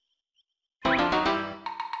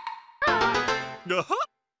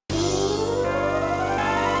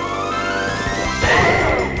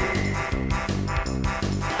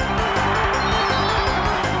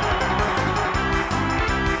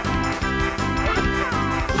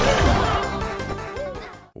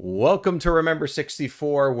Welcome to Remember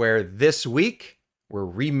 64, where this week we're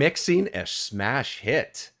remixing a Smash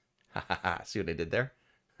hit. See what I did there?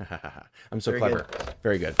 I'm so clever.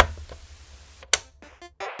 Very good.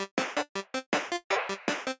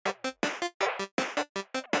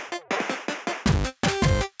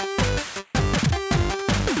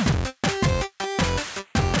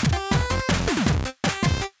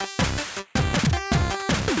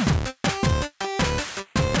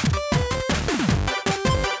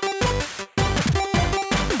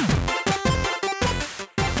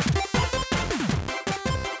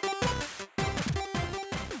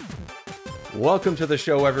 Welcome to the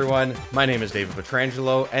show, everyone. My name is David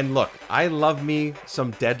Petrangelo, and look, I love me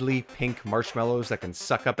some deadly pink marshmallows that can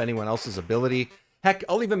suck up anyone else's ability. Heck,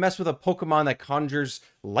 I'll even mess with a Pokemon that conjures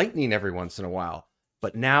lightning every once in a while.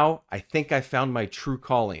 But now, I think I found my true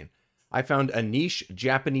calling. I found a niche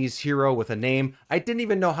Japanese hero with a name I didn't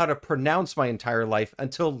even know how to pronounce my entire life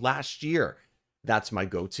until last year. That's my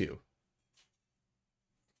go-to.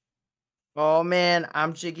 Oh man,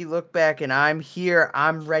 I'm Jiggy Lookback and I'm here.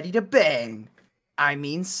 I'm ready to bang. I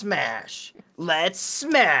mean smash. Let's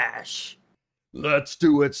smash. Let's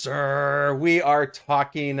do it, sir. We are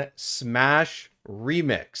talking Smash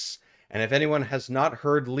Remix. And if anyone has not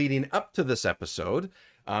heard leading up to this episode,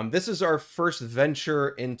 this is our first venture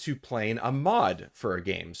into playing a mod for a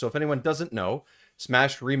game. So if anyone doesn't know,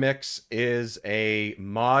 Smash Remix is a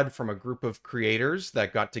mod from a group of creators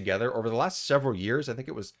that got together over the last several years. I think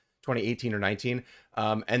it was 2018 or 19,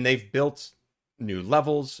 and they've built new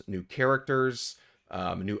levels, new characters,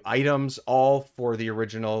 new items, all for the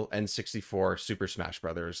original N64 Super Smash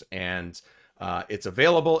Brothers. And it's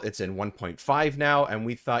available. It's in 1.5 now, and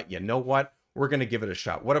we thought, you know what? We're going to give it a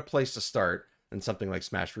shot. What a place to start than something like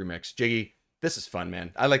Smash Remix. Jiggy, this is fun,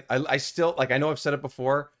 man. I still, I know I've said it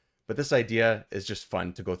before, but this idea is just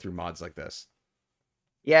fun to go through mods like this.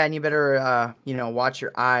 Yeah, and you better, watch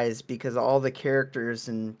your eyes because all the characters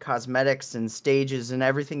and cosmetics and stages and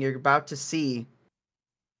everything you're about to see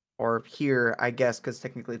or hear, I guess, because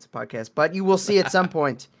technically it's a podcast, but you will see at some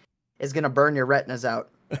point is going to burn your retinas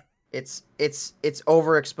out. It's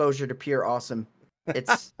overexposure to pure awesome.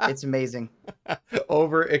 It's amazing.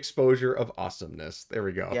 Overexposure of awesomeness. There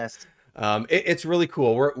we go. Yes. It's really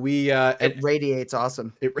cool. It radiates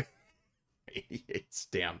awesome. It radiates.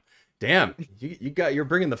 Damn, you're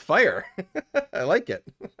bringing the fire. I like it.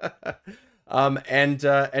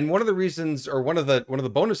 And one of the reasons, or one of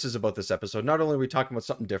the bonuses about this episode, not only are we talking about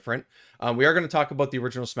something different, we are going to talk about the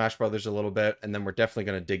original Smash Brothers a little bit, and then we're definitely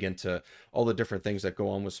going to dig into all the different things that go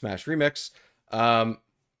on with Smash Remix.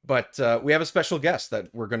 But we have a special guest that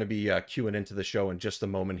we're going to be queuing into the show in just a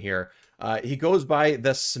moment here. He goes by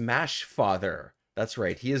the Smash Father. That's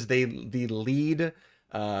right. He is the lead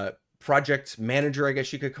project manager, I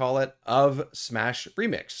guess you could call it, of Smash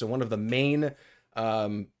Remix. So one of the main,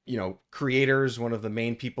 creators, one of the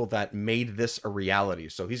main people that made this a reality.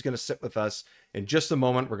 So he's going to sit with us in just a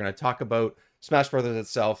moment. We're going to talk about Smash Brothers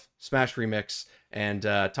itself, Smash Remix, and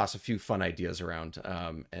toss a few fun ideas around,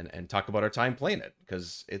 and talk about our time playing it,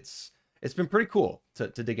 because it's been pretty cool to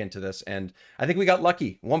dig into this. And I think we got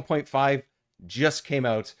lucky. 1.5 just came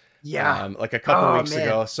out, like a couple weeks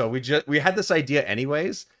ago. So we had this idea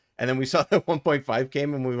anyways. And then we saw that 1.5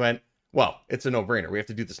 came and we went, well, it's a no-brainer. We have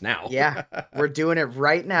to do this now. Yeah, we're doing it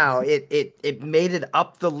right now. It made it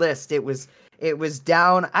up the list. It was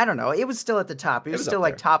down. I don't know. It was still at the top. It was still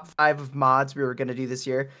like top 5 of mods we were going to do this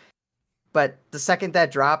year. But the second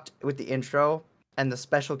that dropped with the intro and the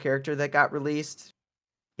special character that got released,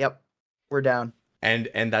 yep, we're down.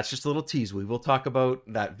 And that's just a little tease. We will talk about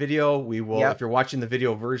that video. We will, if you're watching the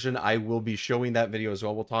video version, I will be showing that video as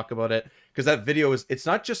well. We'll talk about it, because that video it's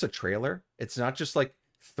not just a trailer. It's not just like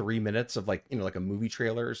 3 minutes of like a movie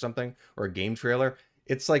trailer or something, or a game trailer.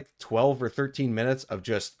 It's like 12 or 13 minutes of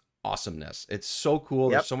just awesomeness. It's so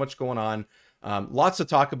cool. There's so much going on. Lots to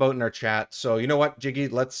talk about in our chat. So you know what, Jiggy,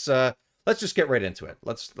 let's just get right into it.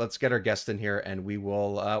 Let's get our guest in here, and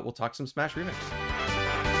we'll talk some Smash Remix.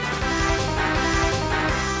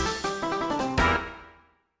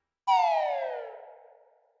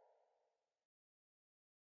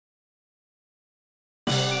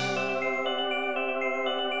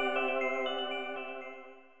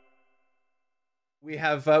 We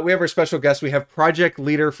have our special guest. We have project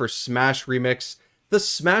leader for Smash Remix. The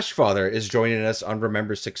Smash Father is joining us on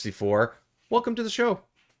Remember 64. Welcome to the show.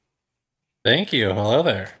 Thank you. Hello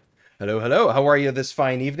there. Hello, hello. How are you this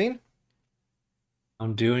fine evening?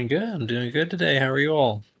 I'm doing good. I'm doing good today. How are you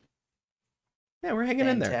all? Yeah, we're hanging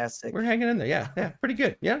in there. We're Fantastic. hanging in there. Yeah, yeah, pretty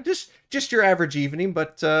good. Yeah, just your average evening,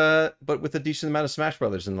 but with a decent amount of Smash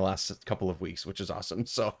Brothers in the last couple of weeks, which is awesome.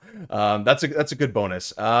 So that's a good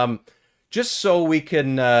bonus. Just so we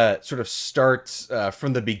can sort of start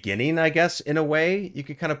from the beginning, I guess, in a way you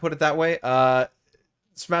could kind of put it that way.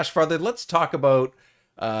 Smash Brother, let's talk about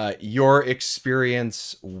your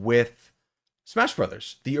experience with Smash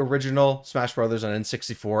Brothers, the original Smash Brothers on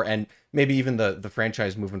N64, and maybe even the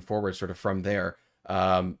franchise moving forward, sort of from there.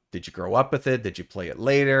 Did you grow up with it? Did you play it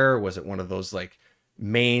later? Was it one of those like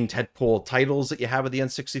main tentpole titles that you have with the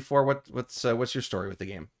N64? What's your story with the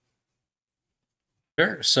game?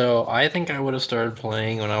 Sure. So I think I would have started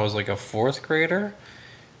playing when I was like a fourth grader,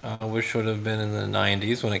 which would have been in the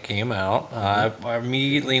 90s when it came out. Mm-hmm.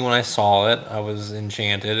 Immediately when I saw it, I was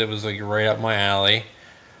enchanted. It was like right up my alley.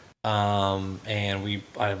 And we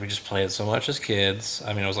just played it so much as kids.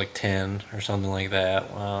 I mean, I was like 10 or something like that.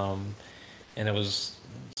 And it was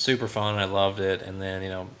super fun. I loved it. And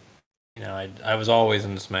then, I was always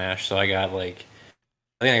into Smash, so I think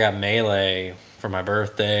I got Melee for my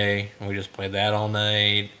birthday, and we just played that all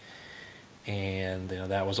night, and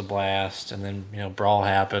that was a blast. And then Brawl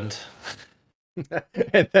happened.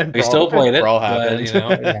 And then We still played it, Brawl but happened.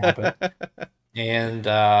 it happened. And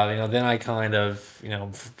then I kind of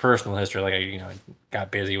for personal history, like I got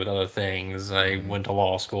busy with other things. I Mhm. went to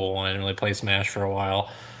law school and I didn't really play Smash for a while,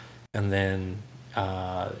 and then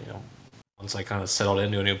once I kind of settled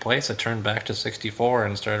into a new place, I turned back to 64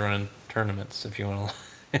 and started running tournaments, if you want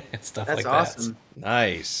to, stuff That's like that. awesome.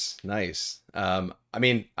 Nice, nice. I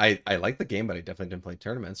mean, I like the game, but I definitely didn't play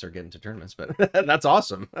tournaments or get into tournaments. But that's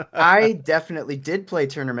awesome. I definitely did play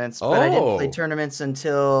tournaments, but I didn't play Oh, tournaments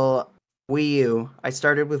until Wii U. I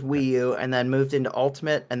started with okay. Wii U and then moved into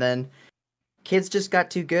Ultimate, and then kids just got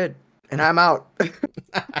too good, and I'm out.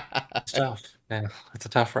 It's tough. Yeah, it's a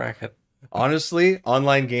tough racket. Honestly,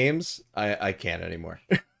 online games, I can't anymore.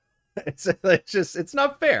 It's just it's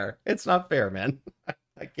not fair. It's not fair, man.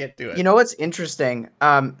 I can't do You it. know what's interesting?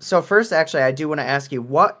 So first, actually, I do want to ask you,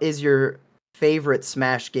 what is your favorite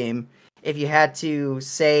Smash game? If you had to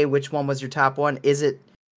say which one was your top one, is it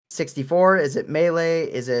 64? Is it Melee?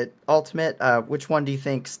 Is it Ultimate? Which one do you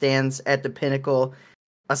think stands at the pinnacle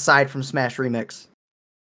aside from Smash Remix?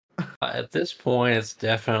 At this point, it's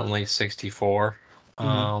definitely 64.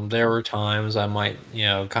 Hmm. There were times I might,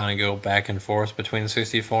 kind of go back and forth between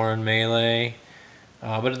 64 and Melee.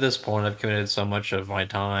 But at this point, I've committed so much of my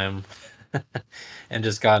time and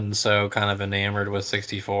just gotten so kind of enamored with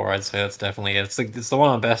 64. I'd say that's definitely it. It's the one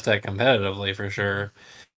I'm best at competitively for sure.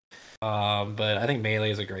 But I think Melee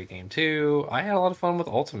is a great game too. I had a lot of fun with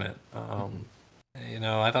Ultimate.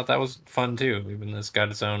 I thought that was fun too. Even though it's got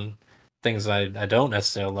its own things I don't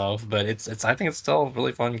necessarily love, but it's I think it's still a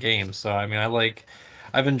really fun game. So I mean,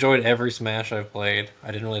 I've enjoyed every Smash I've played.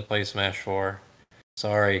 I didn't really play Smash 4.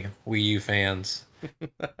 Sorry, Wii U fans.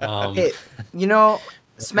 Um, Hey, you know,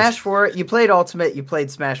 Smash 4, you played Ultimate, you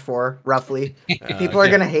played Smash 4, roughly. People are Okay.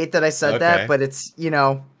 going to hate that I said that, Okay. but it's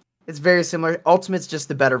very similar. Ultimate's just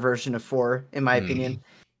the better version of 4, in my Hmm. opinion.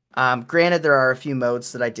 Granted, there are a few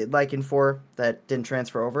modes that I did like in 4 that didn't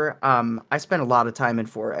transfer over. I spent a lot of time in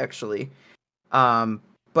 4, actually. Um,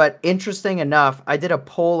 but interesting enough, I did a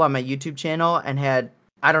poll on my YouTube channel and had,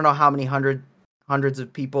 I don't know how many hundreds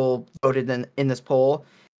of people voted in this poll.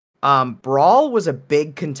 Brawl was a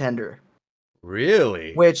big contender,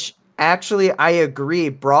 Really? which actually I agree.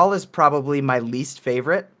 Brawl is probably my least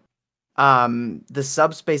favorite. The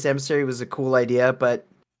subspace emissary was a cool idea, but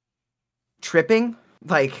tripping,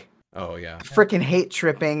 like Oh yeah. I freaking hate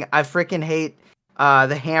tripping. I freaking hate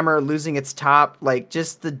the hammer losing its top. Like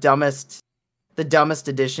just the dumbest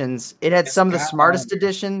additions. It had it's some of the got smartest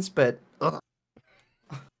additions, but ugh,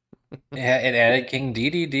 it added King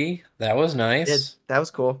DDD. That was it nice. that was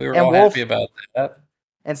cool. We were And all happy Wolf about that.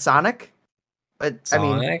 and Sonic. But I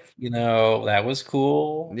mean, Sonic, that was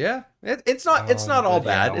cool. Yeah. It's not all But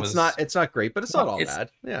yeah, bad. It's not great, but it's not no, all bad.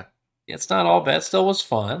 Yeah. it's not all bad. Still was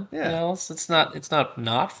fun. Yeah. It's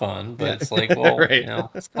not fun, but Yeah. it's like, well, Right.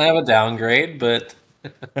 it's kind of a downgrade, but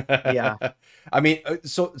yeah. I mean,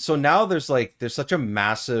 so now there's such a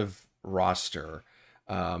massive roster.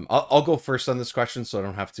 I'll go first on this question, so I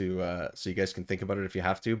don't have to. So you guys can think about it if you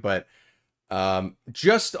have to. But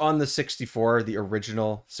just on the 64, the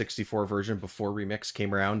original 64 version before Remix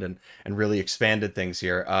came around and really expanded things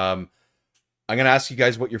here. I'm gonna ask you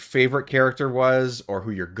guys what your favorite character was or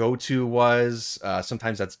who your go-to was.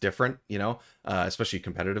 Sometimes that's different, especially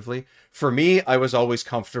competitively. For me, I was always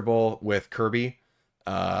comfortable with Kirby.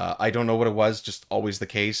 I don't know what it was, just always the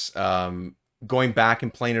case. going back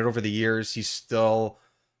and playing it over the years, he's still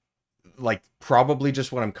like probably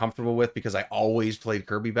just what I'm comfortable with because I always played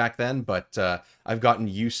Kirby back then, but I've gotten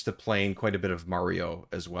used to playing quite a bit of Mario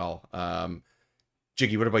as well.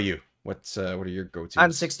 Jiggy, what about you? What are your go-tos?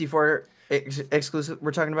 I'm 64 exclusive.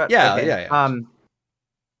 We're talking about. Yeah, okay. yeah.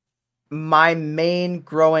 My main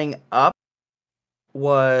growing up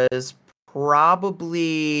was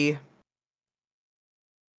probably.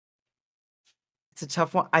 It's a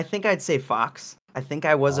tough one. I think I'd say Fox. I think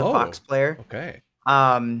I was a Fox player. Okay.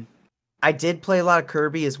 I did play a lot of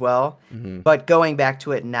Kirby as well, but going back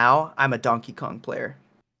to it now, I'm a Donkey Kong player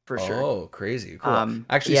for sure. Oh, crazy. Cool.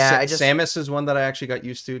 Actually, yeah, Samus is one that I actually got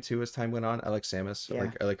used to as time went on. I like Samus.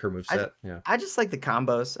 Yeah. I like her moveset. Yeah. I just like the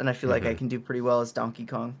combos, and I feel like I can do pretty well as Donkey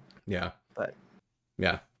Kong. Yeah. But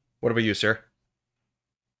yeah. What about you, sir?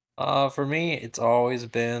 For me, it's always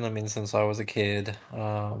been, I mean, since I was a kid,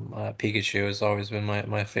 Pikachu has always been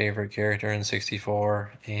my favorite character in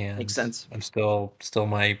 64, and makes sense. I'm still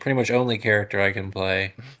my pretty much only character I can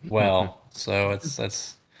play well. So it's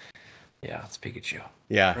Pikachu.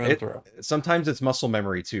 Yeah. Sometimes it's muscle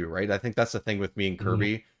memory too, right? I think that's the thing with me and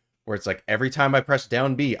Kirby, where it's like every time I press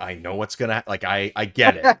down B, I know what's gonna like I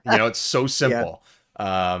get it. It's so simple.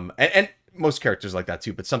 Yeah. And most characters like that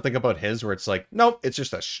too, but something about his where it's like, nope, it's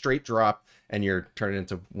just a straight drop and you're turned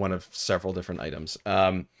into one of several different items.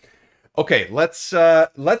 Okay, let's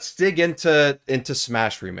dig into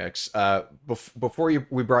Smash Remix. Before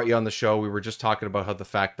we brought you on the show, we were just talking about how the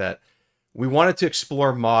fact that we wanted to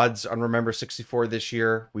explore mods on Remember 64 this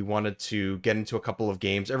year. We wanted to get into a couple of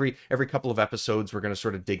games. Every couple of episodes, we're going to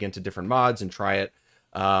sort of dig into different mods and try it.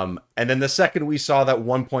 And then the second we saw that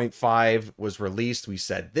 1.5 was released, we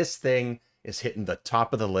said, this thing is hitting the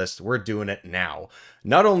top of the list. We're doing it now.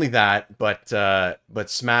 Not only that, but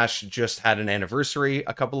Smash just had an anniversary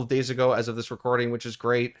a couple of days ago as of this recording, which is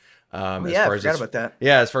great. I forgot about that.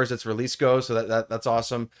 Yeah, as far as its release goes, so that's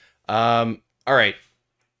awesome. All right,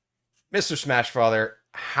 Mr. Smash Father,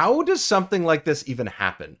 how does something like this even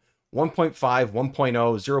happen? 1.5, 1.0,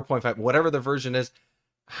 0.5, whatever the version is.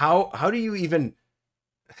 How do you even...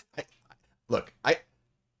 Look, I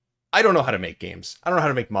don't know how to make games. I don't know how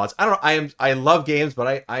to make mods. I love games,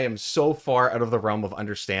 but I am so far out of the realm of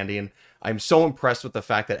understanding. I'm so impressed with the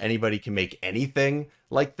fact that anybody can make anything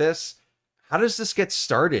like this. How does this get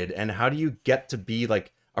started, and how do you get to be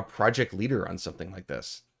like a project leader on something like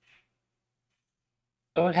this?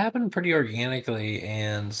 So it happened pretty organically,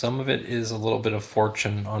 and some of it is a little bit of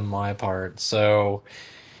fortune on my part. So,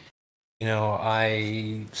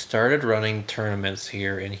 I started running tournaments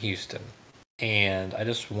here in Houston, and I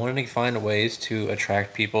just wanted to find ways to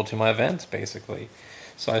attract people to my events, basically.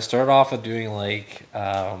 So I started off with doing like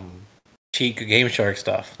cheap Game Shark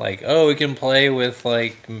stuff, like, oh, we can play with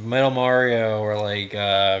like Metal Mario or like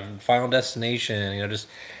Final Destination, just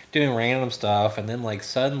doing random stuff, and then like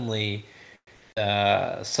suddenly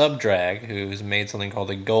Subdrag, who's made something called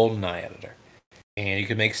the GoldenEye editor, and you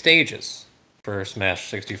could make stages for Smash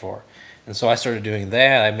 64. And so I started doing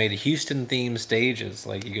that. I made Houston-themed stages,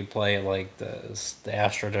 like you could play at like the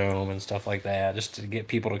Astrodome and stuff like that, just to get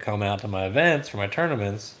people to come out to my events for my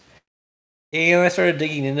tournaments. And I started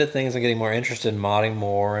digging into things and getting more interested in modding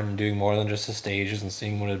more and doing more than just the stages and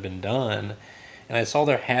seeing what had been done. And I saw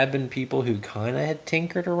there had been people who kind of had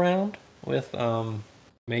tinkered around with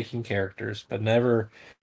making characters, but never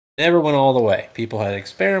went all the way. People had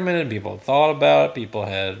experimented, people had thought about it, people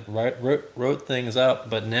had wrote things up,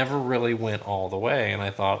 but never really went all the way. And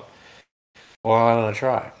I thought, well, I'm gonna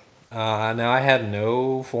try. Now I had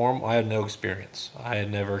no experience. I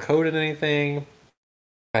had never coded anything.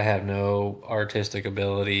 I had no artistic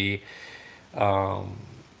ability. I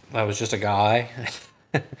was just a guy.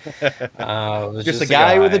 Just a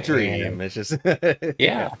guy with a dream. It's just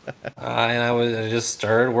yeah. And I just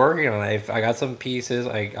started working on it. I got some pieces.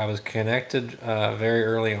 I was connected very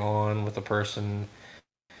early on with a person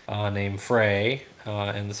named Frey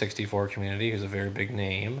in the 64 community, who's a very big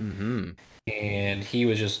name. And he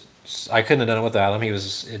was just, I couldn't have done it without him.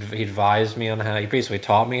 He advised me on he basically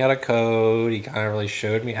taught me how to code. He kind of really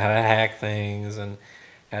showed me how to hack things and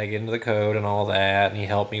how to get into the code and all that. And he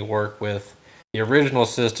helped me work with the original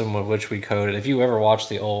system with which we coded. If you ever watched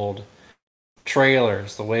the old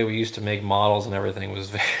trailers, the way we used to make models and everything was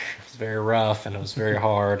very rough, and it was very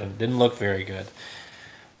hard and didn't look very good.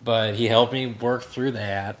 But he helped me work through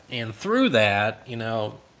that, and through that,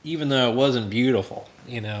 even though it wasn't beautiful,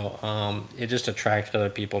 it just attracted other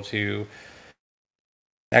people to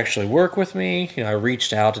actually work with me. I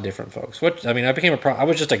reached out to different folks. I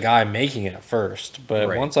was just a guy making it at first,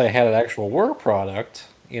 but once I had an actual work product,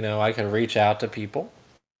 I could reach out to people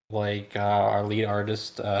like our lead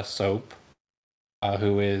artist, Soap,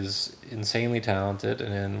 who is insanely talented,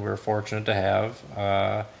 and then we're fortunate to have,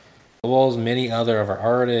 as well as many other of our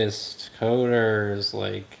artists, coders,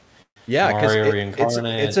 like Yeah, because Mario it's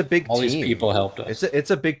Reincarnate. a big All these team. people helped It's us. it's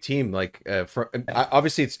a big team. Like Yeah.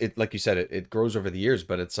 obviously it like you said it grows over the years,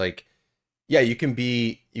 but it's like yeah, you can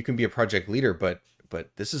be a project leader, but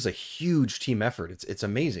this is a huge team effort. It's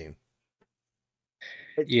amazing.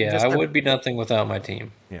 Yeah, I Just to, would be nothing without my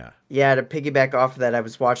team. Yeah. yeah, to piggyback off of that, I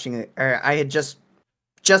was watching it. Or I had just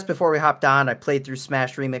before we hopped on, I played through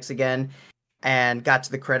Smash Remix again and got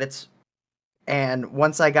to the credits. And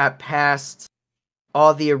once I got past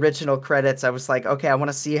all the original credits, I was like, okay, I want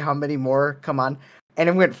to see how many more come on. And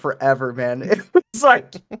it went forever, man. It was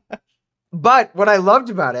like, but what I loved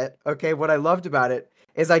about it, okay, what I loved about it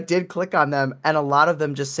is I did click on them and a lot of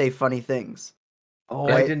them just say funny things. Oh,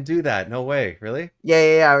 I Right? didn't do that. No way. Really?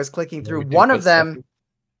 Yeah. I was clicking through. We do One of put stuff. them,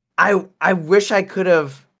 I wish I could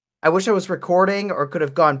have. I wish I was recording or could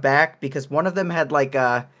have gone back because one of them had like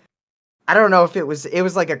a. I don't know if it was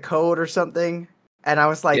like a code or something, and I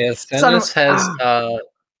was like, Yeah, son of Stennis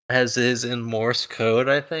has his in Morse code,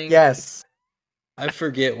 I think. yes. I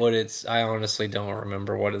forget what it's. I honestly don't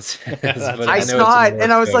remember what it says, That's but I I know it's saw in it and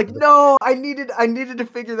Morse I was code. like, no, I needed to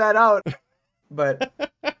figure that out, but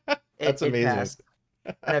That's it amazing. passed.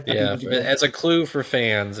 I'd have to beat Yeah, it again. as a clue for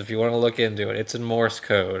fans, if you want to look into it, it's in Morse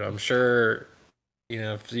code. I'm sure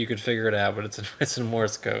if you could figure it out, but it's in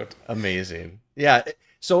Morse code. Amazing. Yeah.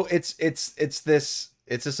 So it's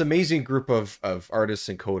this amazing group of artists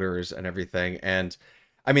and coders and everything. And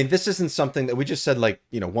I mean, this isn't something that we just said like,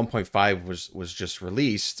 1.5 was just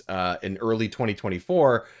released in early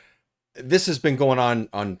 2024. This has been going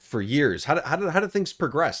on for years. How did things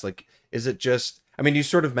progress? Like, is it just? I mean, you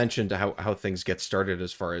sort of mentioned how things get started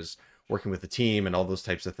as far as working with the team and all those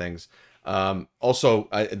types of things. Also,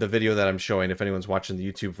 the video that I'm showing, if anyone's watching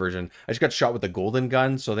the YouTube version, I just got shot with a golden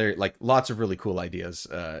gun. So there, like, lots of really cool ideas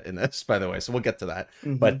in this, by the way. So we'll get to that.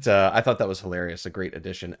 Mm-hmm. But I thought that was hilarious, a great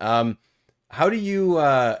addition. How do you?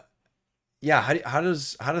 Yeah, how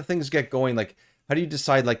do things get going? Like, how do you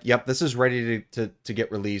decide like, yep, this is ready to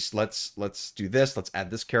get released. Let's do this. Let's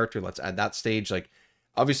add this character. Let's add that stage. Like,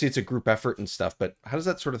 obviously it's a group effort and stuff, but how does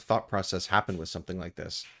that sort of thought process happen with something like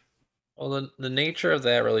this? Well, the nature of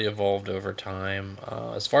that really evolved over time.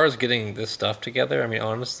 As far as getting this stuff together, I mean,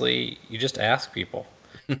 honestly, you just ask people.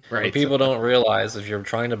 What Right. people don't realize if you're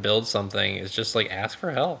trying to build something is just like ask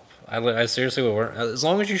for help. I seriously would work as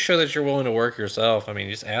long as you show that you're willing to work yourself. I mean,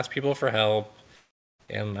 just ask people for help.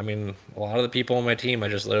 And I mean, a lot of the people on my team, I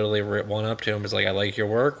just literally went up to them. It's like, I like your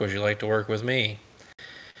work. Would you like to work with me?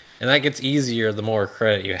 And that gets easier the more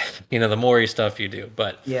credit you, the more stuff you do.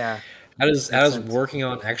 But Yeah, how makes does sense. working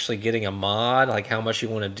on actually getting a mod, like how much you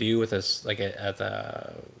want to do with this, like at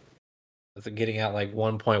the getting out like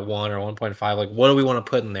 1.1 or 1.5, like what do we want to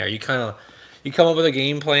put in there? You come up with a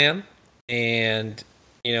game plan, and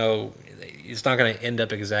it's not going to end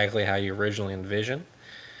up exactly how you originally envisioned.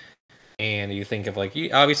 And you think of like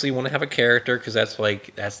you obviously want to have a character because that's what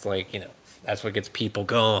gets people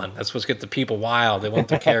going. That's what gets the people wild. They want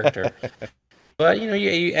their character. But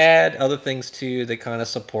you add other things too that kind of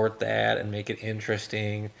support that and make it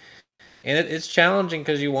interesting. And it's challenging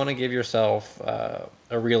because you want to give yourself a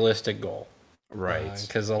realistic goal. Right.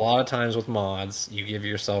 Because a lot of times with mods, you give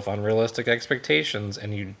yourself unrealistic expectations,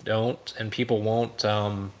 and you don't, and people won't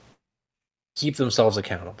keep themselves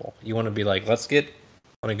accountable. You want to be like, let's get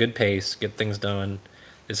on a good pace, get things done.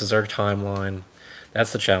 This is our timeline.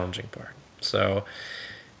 That's the challenging part. So,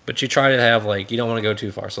 but you try to have like you don't want to go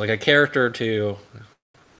too far. So like a character or two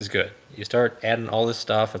is good. You start adding all this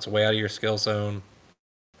stuff that's way out of your skill zone,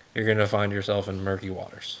 you're gonna find yourself in murky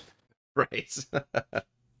waters. Right.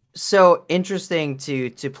 So interesting to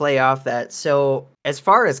play off that. So as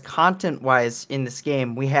far as content wise in this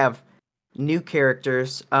game, we have new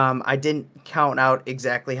characters. I didn't count out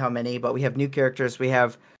exactly how many, but we have new characters.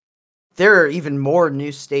 There are even more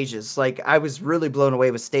new stages. Like I was really blown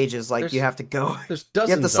away with stages. Like you There's have to go, there's you have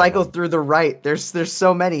to dozens of cycle them. through the right. There's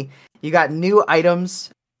so many. You got new items,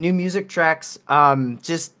 new music tracks.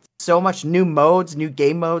 Just so much new modes, new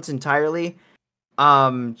game modes entirely.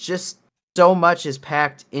 Just so much is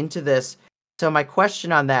packed into this. So my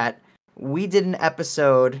question on that, we did an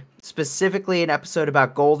episode, specifically an episode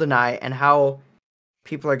about GoldenEye and how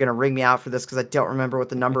people are gonna ring me out for this because I don't remember what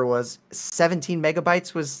the number was. 17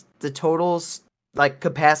 megabytes was the total like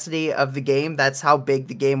capacity of the game. That's how big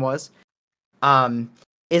the game was. Um,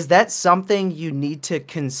 is that something you need to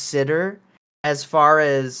consider as far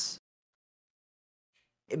as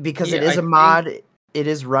because it Yeah, is I a think mod, it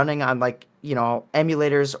is running on like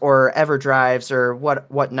emulators or EverDrives or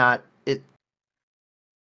whatnot. It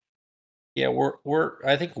Yeah,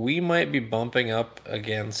 I think we might be bumping up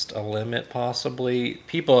against a limit possibly.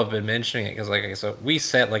 People have been mentioning it because like I said, we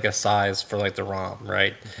set like a size for like the ROM,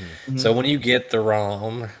 right? Mhm. So when you get the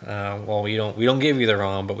ROM, well, we don't give you the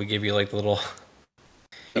ROM, but we give you like the little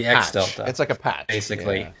The the X patch. delta, It's like a patch.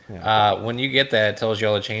 basically. Yeah. Yeah. When you get that, it tells you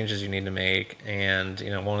all the changes you need to make, and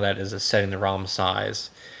one of that is setting the ROM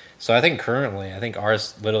size. So I think currently, I think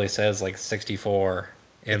ours literally says like 64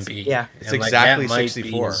 It's MB, Yeah. it's and like that exactly might be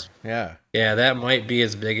 64. as Yeah. yeah, that might be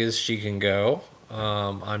as big as she can go.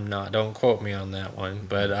 I'm not. Don't quote me on that one,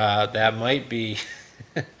 but Mhm. that might be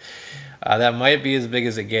that might be as big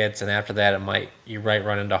as it gets, and after that, you might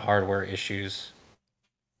run into hardware issues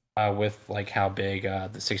with like how big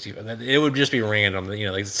the 60. It would just be random.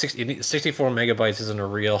 Like 64 megabytes isn't a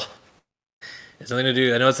real. It's nothing to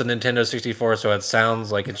do. I know it's a Nintendo 64, so it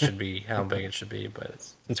sounds like it should be how big it should be, but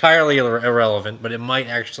it's entirely irrelevant. But it might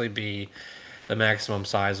actually be the maximum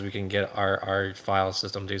size we can get our file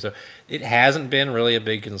system to. So it hasn't been really a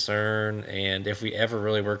big concern, and if we ever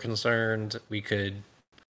really were concerned, we could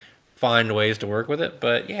find ways to work with it.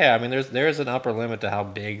 But yeah, I mean, there's an upper limit to how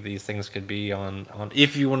big these things could be on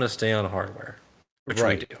if you want to stay on hardware, which we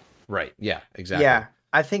Right. do. Right. Yeah, exactly. Yeah,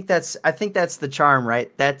 I think that's the charm,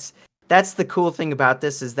 right? That's the cool thing about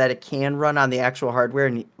this is that it can run on the actual hardware,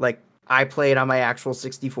 and like I play it on my actual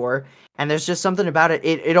 64, and there's just something about it.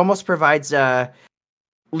 It almost provides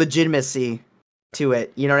legitimacy to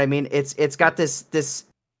it. You know what I mean? It's got this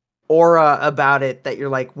aura about it that you're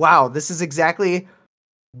like, wow, this is exactly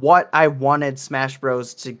what I wanted Smash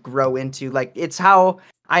Bros to grow into. Like it's how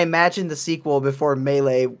I imagined the sequel before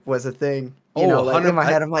Melee was a thing. You Oh, know, like in my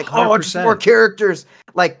head, I'm like, oh, just more 100%. characters.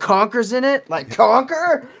 Like Conker's in it. Like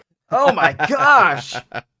Conker. Oh my gosh.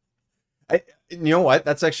 You know what?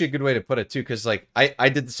 That's actually a good way to put it too, because like I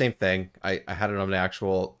did the same thing. I had it on the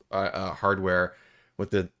actual hardware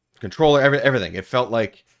with the controller, everything. It felt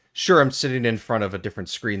like sure I'm sitting in front of a different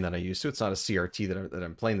screen than I used to. It's not a CRT that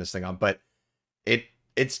I'm playing this thing on, but it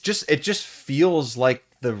it just feels like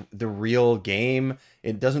the real game.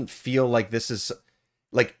 It doesn't feel like this is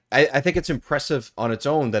like I think it's impressive on its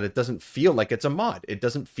own that it doesn't feel like it's a mod. It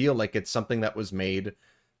doesn't feel like it's something that was made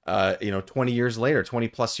 20 years later, 20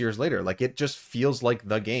 plus years later. Like it just feels like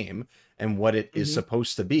the game and what it is Mhm.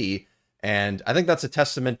 supposed to be. And I think that's a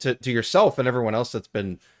testament to yourself and everyone else that's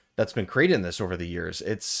been creating this over the years.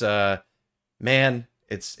 It's man,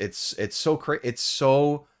 it's so it's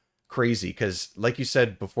so crazy because like you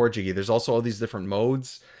said before, Jiggy, there's also all these different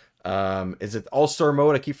modes. Is it all-star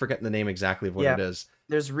mode? I keep forgetting the name exactly of what Yeah. it is.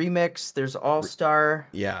 There's remix. There's all star.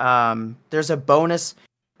 Yeah. There's a bonus.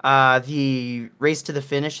 The race to the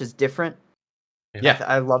finish is different. Yeah. Yeah.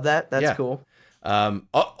 I love that. That's Yeah. cool.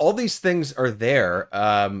 All these things are there.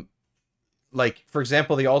 Like for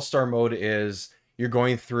example, the all-star mode is you're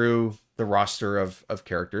going through the roster of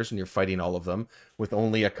characters and you're fighting all of them with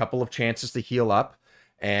only a couple of chances to heal up,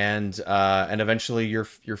 and eventually you're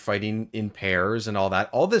fighting in pairs and all that.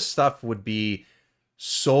 All this stuff would be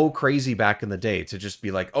so crazy back in the day to just be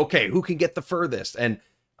like, okay, who can get the furthest? And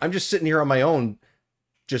I'm just sitting here on my own,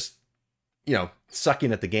 just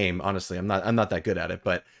sucking at the game. Honestly, I'm not that good at it,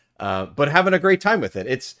 but having a great time with it.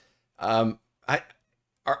 It's I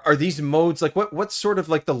are these modes like what's sort of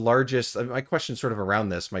like the largest? My question sort of around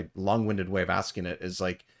this, my long-winded way of asking it is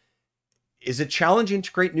like, is it challenging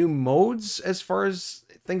to create new modes as far as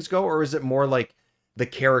things go, or is it more like the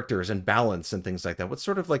characters and balance and things like that? What's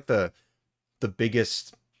sort of like the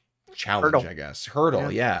biggest challenge, Hurdle. I guess?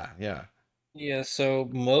 Hurdle, Yeah. yeah. Yeah, so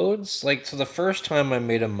modes, so the first time I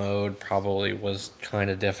made a mode probably was kind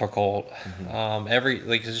of difficult. Hmm.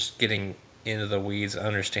 Just getting into the weeds,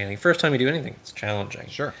 understanding. First time you do anything, it's challenging.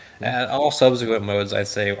 Sure. Yeah. All subsequent modes, I'd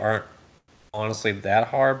say, aren't honestly that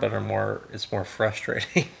hard, but it's more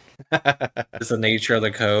frustrating. Just the nature of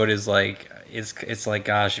the code is like, it's like,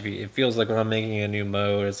 gosh, it feels like when I'm making a new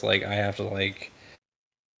mode, it's like I have to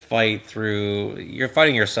fight through. You're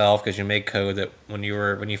fighting yourself because you make code that when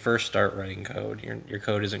you first start writing code, your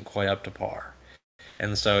code isn't quite up to par,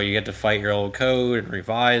 and so you get to fight your old code and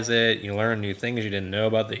revise it. You learn new things you didn't know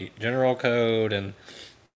about the general code, and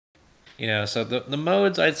so the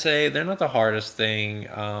modes, I'd say, they're not the hardest thing.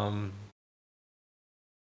 I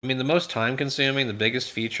mean, the most time consuming, the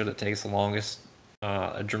biggest feature that takes the longest,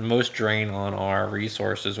 most drain on our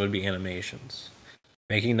resources would be animations.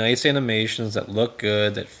 Making nice animations that look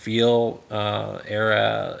good, that feel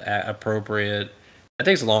appropriate. That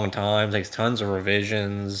takes a long time. Takes tons of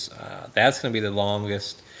revisions. That's going to be the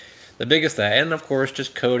longest, the biggest that, and of course,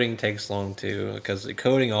 just coding takes long too. Because the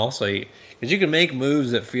coding also, because you can make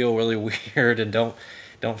moves that feel really weird and don't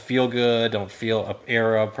feel good, don't feel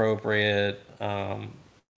era appropriate.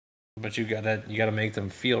 but you gotta make them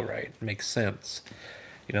feel right, make sense.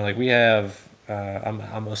 Like we have,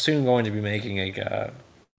 I'm soon going to be making a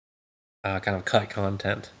kind of cut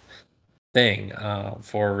content thing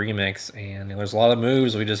for Remix, and there's a lot of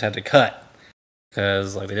moves we just had to cut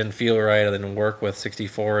because like they didn't feel right or they didn't work with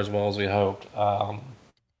 64 as well as we hoped.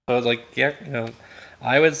 So it's like, yeah,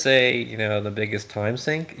 I would say the biggest time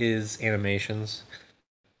sink is animations.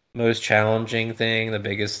 Most challenging thing, the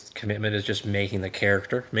biggest commitment is just making the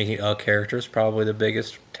character. Making a character is probably the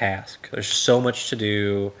biggest task. There's so much to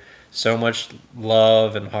do, so much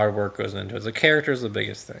love and hard work goes into it. The character is the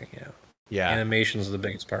biggest thing, Yeah. Animation is the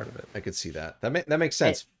biggest part of it. I could see that. That makes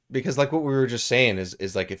sense because like what we were just saying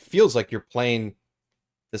is like it feels like you're playing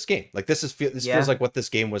this game. Like this feels like what this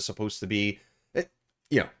game was supposed to be.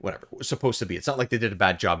 Whatever it was supposed to be. It's not like they did a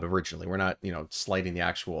bad job originally. We're not slighting the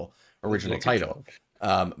actual original title.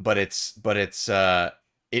 But it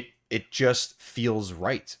just feels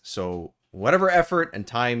right. So whatever effort and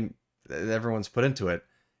time that everyone's put into it,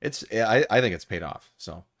 I think it's paid off.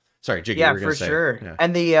 So sorry, Jiggy. Yeah, for sure. Yeah.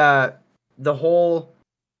 And the whole,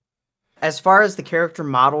 as far as the character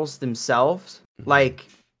models themselves, like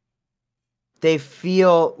they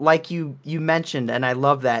feel like you mentioned, and I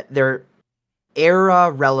love that they're era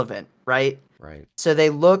relevant, right? Right. So they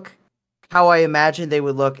look how I imagine they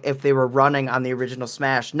would look if they were running on the original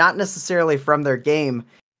Smash, not necessarily from their game.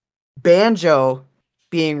 Banjo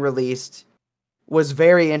being released was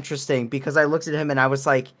very interesting because I looked at him and I was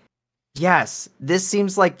like, yes, this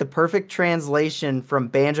seems like the perfect translation from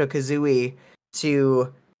Banjo-Kazooie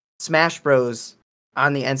to Smash Bros.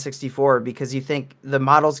 On the N64 because you think the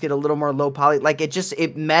models get a little more low poly. Like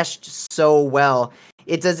it meshed so well.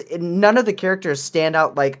 None of the characters stand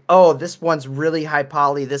out like, oh, this one's really high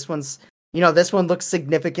poly. This one's, this one looks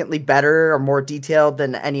significantly better or more detailed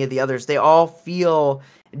than any of the others. They all feel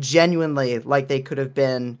genuinely like they could have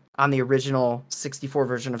been on the original 64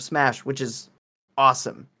 version of Smash, which is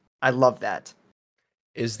awesome. I love that.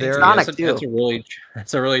 Is there that's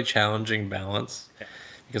a really challenging balance. Yeah.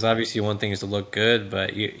 Because obviously one thing is to look good,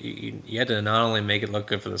 but you had to not only make it look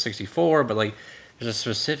good for the 64, but like there's a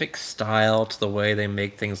specific style to the way they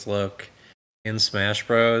make things look in Smash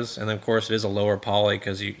Bros. And of course it is a lower poly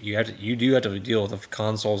because you do have to deal with the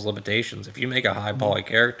console's limitations. If you make a high poly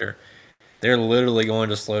character, they're literally going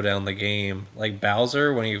to slow down the game. Like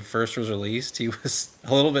Bowser, when he first was released, he was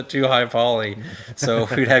a little bit too high poly, so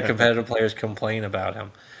we'd had competitive players complain about him.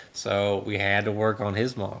 So we had to work on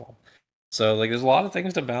his model. So like there's a lot of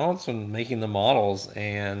things to balance when making the models,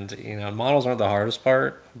 and models aren't the hardest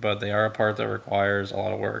part, but they are a part that requires a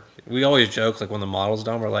lot of work. We always joke like when the model's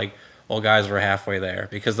done, we're like, well guys, we're halfway there,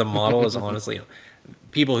 because the model is honestly,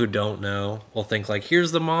 people who don't know will think like,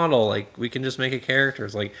 here's the model, like we can just make a character.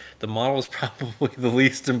 It's like the model is probably the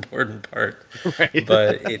least important part. Right.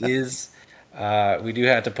 But it is we do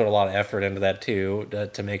have to put a lot of effort into that too,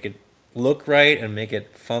 to make it look right and make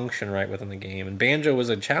it function right within the game. And Banjo was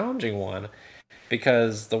a challenging one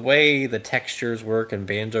because the way the textures work in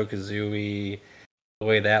Banjo-Kazooie, the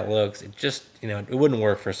way that looks, it just it wouldn't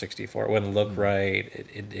work for 64. It wouldn't look right.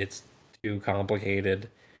 It's too complicated.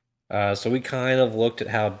 So we kind of looked at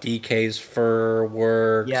how DK's fur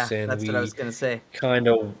works. Yeah, and that's what I was gonna say. Kind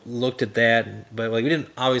of looked at that, but like we didn't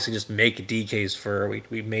obviously just make DK's fur.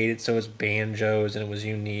 We made it so it's Banjo's and it was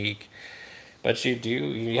unique. But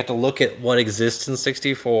you have to look at what exists in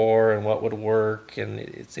 64 and what would work, and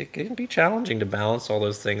it can be challenging to balance all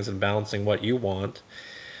those things and balancing what you want,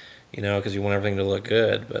 because you want everything to look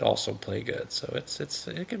good but also play good. So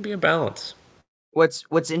it can be a balance.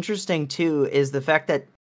 What's interesting too is the fact that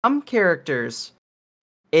some characters,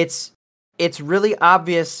 it's really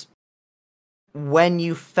obvious when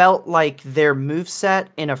you felt like their moveset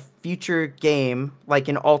in a future game, like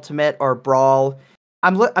in Ultimate or Brawl.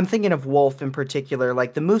 I'm thinking of Wolf in particular.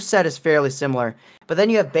 Like the moveset is fairly similar, but then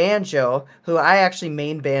you have Banjo, who I actually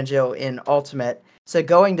mained Banjo in Ultimate. So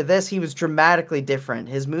going to this, he was dramatically different.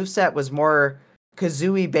 His moveset was more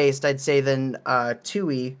Kazooie based, I'd say, than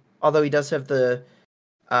Tooie. Although he does have the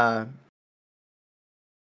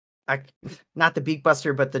not the Beak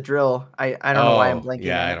Buster, but the drill. I don't know why I'm blanking.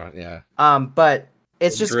 Yeah, I don't. But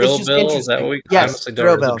it's just interesting. Is that what we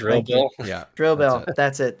drill bell. Drill bell. Yeah, drill bell.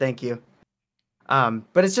 That's it. Thank you.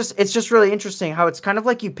 But it's just really interesting how it's kind of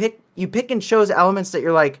like you pick and chose elements that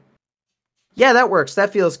you're like, yeah, that works,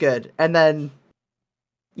 that feels good, and then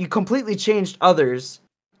you completely changed others.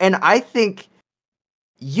 And I think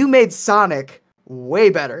you made Sonic way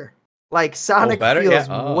better. Like Sonic feels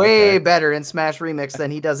way better in Smash Remix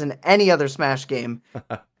than he does in any other Smash game.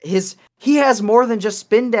 He has more than just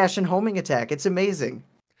spin dash and homing attack. It's amazing.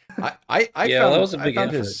 I Yeah, found that was a big found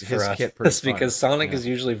effort for his us kit pretty fun. because Sonic Yeah. is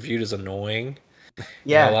usually viewed as annoying. A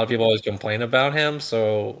Yeah, lot of people always complain about him.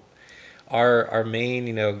 So our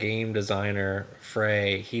main, game designer,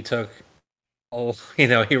 Frey, he took, he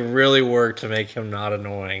really worked to make him not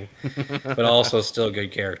annoying, but also still a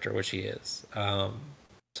good character, which he is. So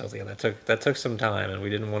yeah, that took some time, and we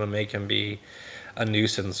didn't want to make him be a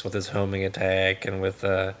nuisance with his homing attack and with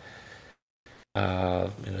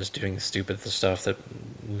just doing stupid stuff that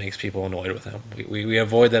makes people annoyed with him. We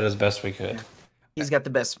avoid that as best we could. he's got the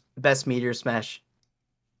best meteor smash.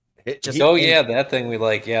 Just Oh in- yeah, that thing we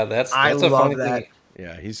like. Yeah, that's I a love funny that. thing.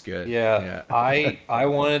 Yeah, he's good. Yeah, Yeah. I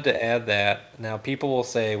wanted to add that. Now people will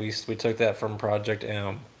say we took that from Project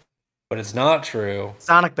M, but it's not true.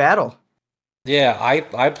 Sonic Battle. Yeah,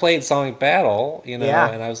 I played Sonic Battle, Yeah.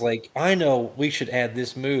 and I was like, I know we should add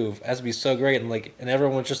this move. That's be so great. And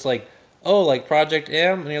everyone's just like, oh, like Project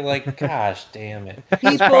M, and you're like, gosh, damn it.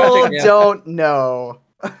 'Cause People don't know.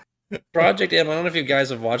 Project M. I don't know if you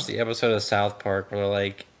guys have watched the episode of South Park where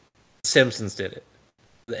like Simpsons did it.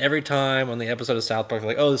 Every time on the episode of South Park,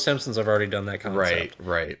 like, oh, the Simpsons have already done that concept.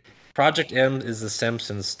 Right. Project M is the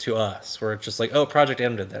Simpsons to us, where it's just like, oh, Project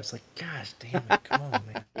M did that. It's like, gosh, damn it, come on,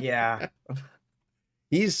 man. Yeah.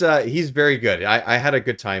 He's very good. I had a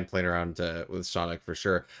good time playing around with Sonic for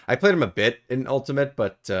sure. I played him a bit in Ultimate,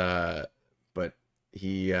 but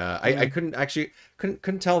he I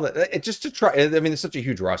couldn't tell that it just to try. I mean, it's such a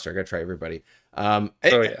huge roster. I gotta try everybody. Oh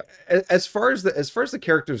yeah. As far as the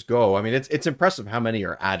characters go, I mean, it's impressive how many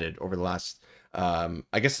are added over the last. I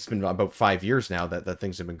guess it's been about 5 years now that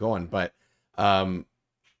things have been going, but are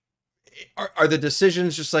the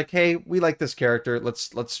decisions just like, hey, we like this character,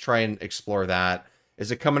 let's try and explore that? Is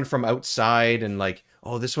it coming from outside and like,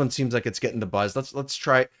 oh, this one seems like it's getting the buzz, let's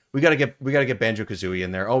try, we gotta get Banjo-Kazooie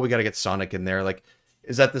in there, oh, we gotta get Sonic in there? Like,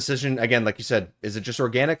 is that decision, again, like you said, is it just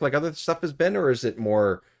organic like other stuff has been, or is it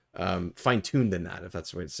more fine-tuned than that, if that's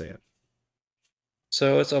the way to say it?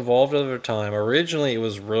 So it's evolved over time. Originally, it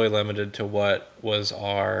was really limited to what was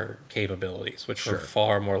our capabilities, which were Sure.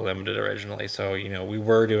 far more limited originally. So, we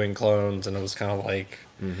were doing clones, and it was kind of like,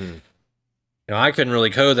 I couldn't really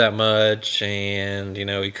code that much, and, we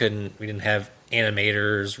didn't have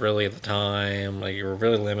animators really at the time. Like, you were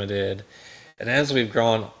really limited. And as we've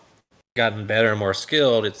gotten better and more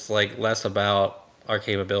skilled, it's like less about our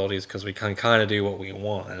capabilities because we can kind of do what we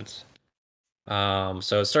want.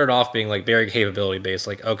 So it started off being like very capability based,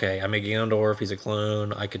 like, okay, I make Ganondorf, he's a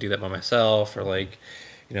clone, I could do that by myself, or like,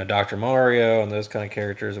 Dr. Mario and those kind of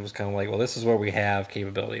characters. It was kind of like, well, this is where we have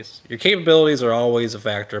capabilities. Your capabilities are always a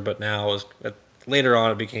factor, but now later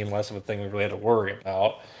on it became less of a thing we really had to worry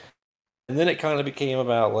about. And then it kind of became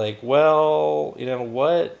about like, well,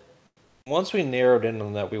 what? Once we narrowed in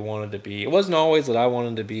on that we wanted to be, it wasn't always that I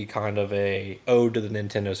wanted to be kind of a ode to the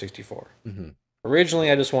Nintendo 64. Originally,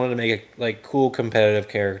 I just wanted to make like cool competitive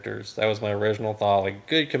characters. That was my original thought, like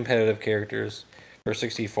good competitive characters for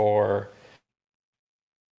 64,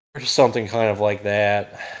 or just something kind of like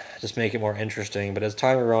that. Just make it more interesting. But as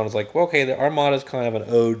time went on, it's like, well, okay, the Armada is kind of an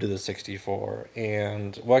ode to the 64,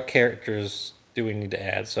 and what characters do we need to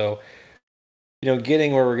add? So,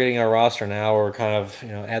 getting where we're getting our roster now, we're kind of,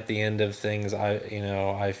 at the end of things.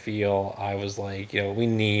 I feel I was like, we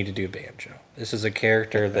need to do Banjo. This is a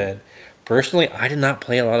character that, personally, I did not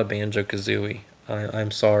play a lot of Banjo-Kazooie.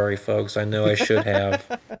 I'm sorry, folks. I know I should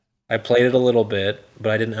have. I played it a little bit,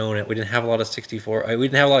 but I didn't own it. We didn't have a lot of 64. We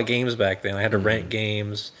didn't have a lot of games back then. I had to rent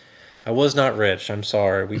games. I was not rich. I'm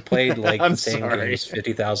sorry. We played like the same games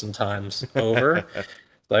 50,000 times over.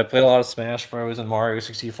 So I played a lot of Smash Bros. And Mario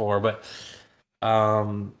 64, but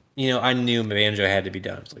I knew Banjo had to be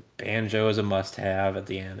done. It's like Banjo is a must-have at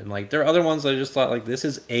the end, and like there are other ones I just thought like this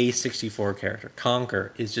is a 64 character. Conker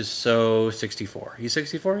is just so 64. He's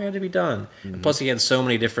 64. He had to be done. And plus, he had so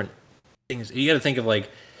many different things. You got to think of like,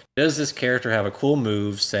 does this character have a cool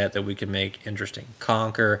move set that we can make interesting?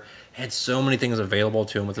 Conker had so many things available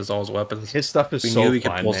to him with all his weapons. His stuff is so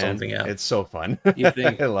fun, man. Something out. It's so fun. You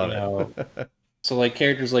think, I love it. So like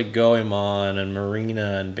characters like Goemon and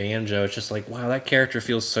Marina and Banjo, it's just like, wow, that character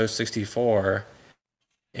feels so 64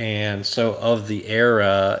 and so of the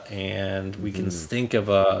era, and we can think of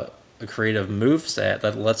a creative move set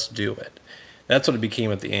that let's do it. That's what it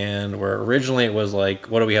became at the end, where originally it was like,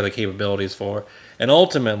 what do we have the capabilities for? And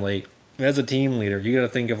ultimately, as a team leader, you got to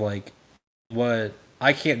think of like, what,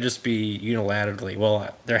 I can't just be unilaterally,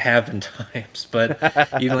 well, there have been times, but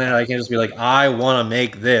unilaterally I can't just be like, I want to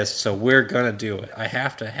make this, so we're going to do it. I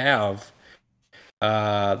have to have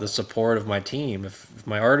the support of my team. If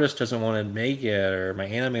my artist doesn't want to make it, or my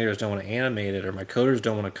animators don't want to animate it, or my coders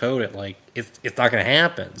don't want to code it, like, it's not going to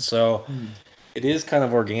happen. So It is kind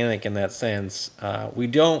of organic in that sense. We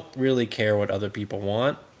don't really care what other people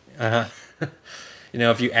want. Uh,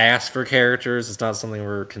 if you ask for characters, it's not something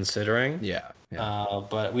we're considering. Yeah, yeah.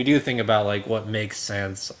 But we do think about like what makes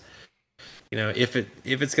sense. If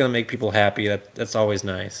it's gonna make people happy, that's always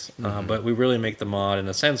nice. But we really make the mod in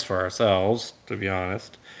a sense for ourselves, to be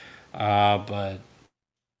honest. But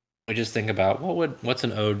we just think about what's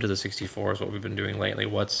an ode to the 64 is what we've been doing lately.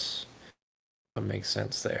 What makes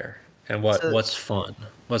sense there, and So, what's fun?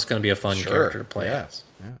 What's going to be a fun character to play as?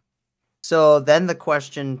 Yeah. so then the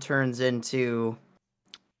question turns into,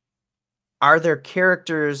 are there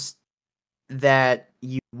characters that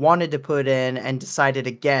you wanted to put in and decided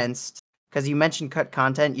against? Because you mentioned cut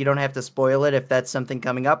content, you don't have to spoil it if that's something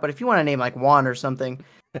coming up. But if you want to name like one or something,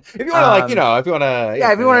 If you want to, if you want to,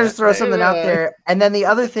 yeah, if you want to just throw something out there. And then the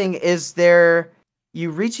other thing is, you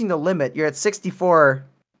reaching the limit. You're at 64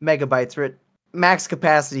 megabytes. We're at max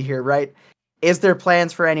capacity here, right? Is there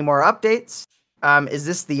plans for any more updates? Is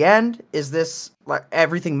this the end? Is this like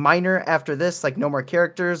everything minor after this? Like no more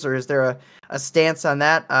characters, or is there a stance on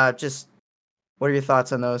that? Just what are your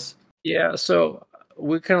thoughts on those? Yeah, so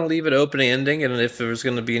we kind of leave it open ending, and if there's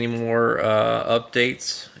going to be any more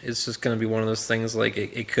updates, it's just going to be one of those things like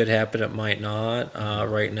it could happen, it might not.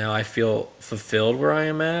 Right now, I feel fulfilled where I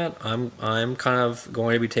am at. I'm kind of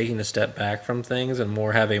going to be taking a step back from things and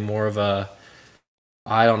more of a,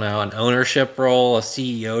 I don't know, an ownership role, a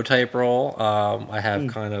CEO type role. I have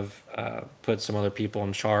kind of put some other people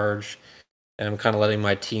in charge, and I'm kind of letting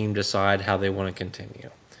my team decide how they want to continue.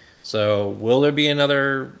 So, will there be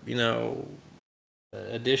another,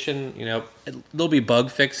 addition? There'll be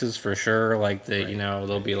bug fixes for sure. Like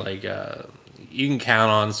there'll be like you can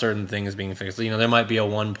count on certain things being fixed. There might be a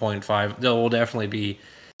 1.5. There will definitely be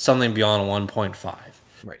something beyond a 1.5.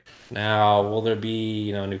 Right. Now, will there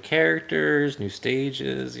be, new characters, new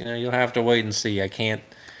stages? You'll have to wait and see. I can't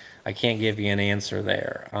give you an answer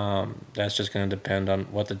there. That's just going to depend on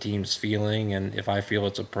what the team's feeling and if I feel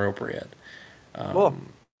it's appropriate. Cool.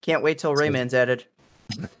 Can't wait till Rayman's added.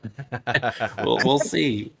 We'll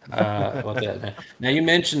see about that. Now you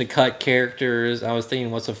mentioned to cut characters. I was thinking,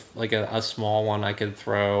 what's a small one I could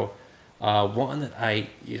throw. One that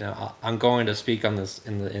I'm going to speak on this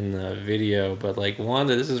in the video, but like one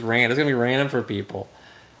that this is random. It's gonna be random for people.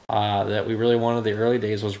 That we really wanted the early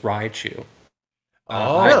days was Raichu.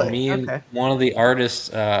 Really? Me and Okay. one of the artists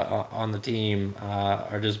on the team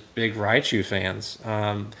are just big Raichu fans.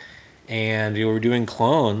 And we were doing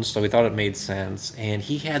clones, so we thought it made sense. And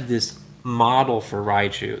he had this model for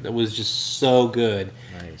Raichu that was just so good.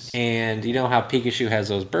 Nice. And you know how Pikachu has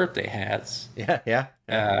those birthday hats? Yeah.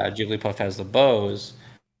 Jigglypuff has the bows.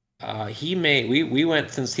 We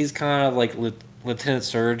went, since he's kind of like Lieutenant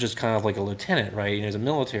Surge is kind of like a lieutenant, right? He's a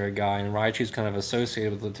military guy, and Raichu's kind of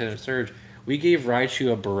associated with Lieutenant Surge. We gave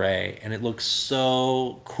Raichu a beret, and it looks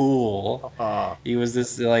so cool. He was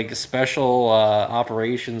this like special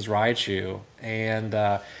operations Raichu, and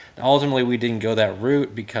ultimately we didn't go that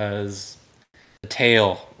route because the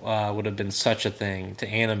tail would have been such a thing to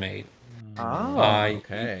animate. Oh.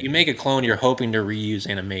 Okay. You make a clone, you're hoping to reuse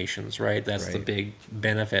animations, right? That's the Right. big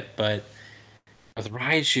benefit. But with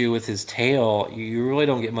Raichu, with his tail, you really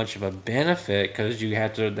don't get much of a benefit because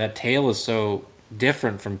that tail is so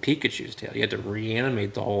different from Pikachu's tail. You had to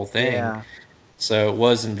reanimate the whole thing. Yeah. So it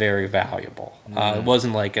wasn't very valuable. It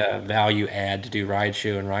wasn't like a value add to do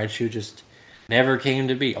Raichu, and Raichu just never came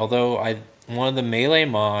to be. Although one of the Melee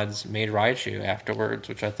mods made Raichu afterwards,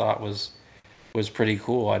 which I thought was pretty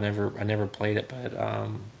cool. I never played it, but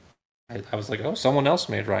I was like, oh, someone else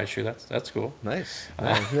made Raichu. That's cool. Nice.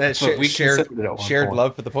 We shared considered it at one shared point.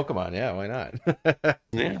 love for the Pokemon. Yeah, why not?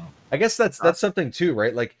 Yeah. I guess that's something too,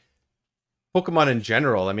 right? Like Pokemon in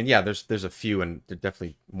general. I mean, yeah, there's a few, and there's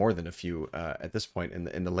definitely more than a few at this point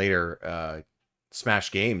in the later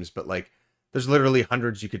Smash games. But like, there's literally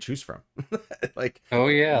hundreds you could choose from. Like, Oh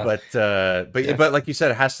yeah. but like you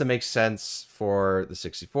said, it has to make sense for the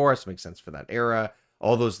 64. It has to make sense for that era.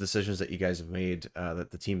 All those decisions that you guys have made,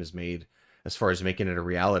 that the team has made, as far as making it a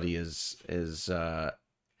reality, is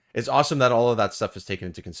it's awesome that all of that stuff is taken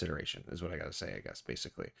into consideration. Is what I gotta say. I guess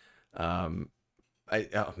basically.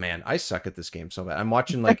 Oh man, I suck at this game so bad. I'm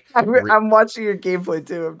watching like I'm watching your gameplay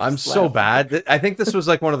too. I'm just so laughing. bad. I think this was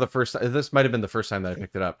like one of the first. This might have been the first time that I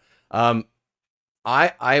picked it up.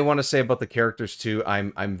 I want to say about the characters too.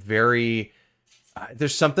 I'm very.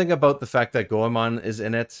 There's something about the fact that Goemon is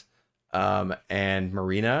in it, and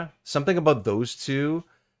Marina. Something about those two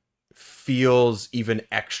feels even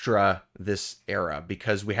extra this era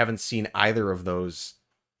because we haven't seen either of those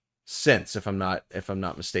since, if I'm not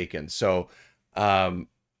mistaken. So, and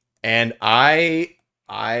I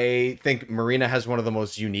I think Marina has one of the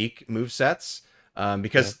most unique move sets.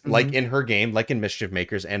 Because like in her game, like in Mischief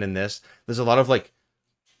Makers and in this, there's a lot of like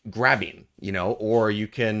grabbing, or you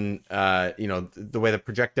can the way the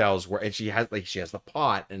projectiles work, and she has the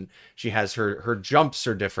pot, and she has her jumps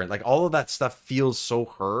are different, like all of that stuff feels so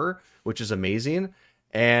her, which is amazing.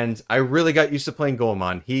 And I really got used to playing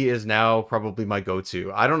Goemon. He is now probably my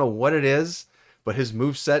go-to. I don't know what it is, but his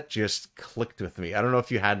move set just clicked with me. I don't know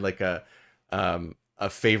if you had like a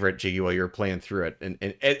favorite, Jiggy, while you were playing through it,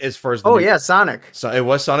 and as far as the yeah, Sonic. So it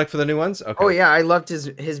was Sonic for the new ones. Okay. Oh yeah, I loved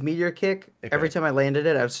his meteor kick. Okay. Every time I landed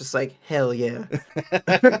it, I was just like, hell yeah.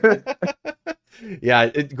 Yeah,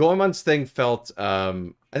 Goemon's thing felt.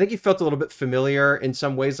 I think he felt a little bit familiar in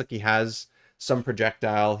some ways. Like he has some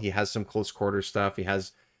projectile, he has some close quarter stuff. He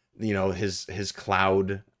has, his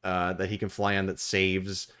cloud that he can fly on that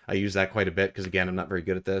saves. I use that quite a bit because again, I'm not very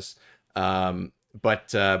good at this.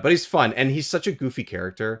 But he's fun, and he's such a goofy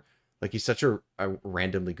character. Like he's such a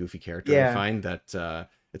randomly goofy character. Yeah. I find that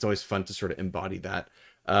it's always fun to sort of embody that.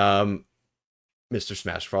 Mr.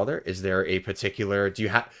 Smashfather, is there a particular? You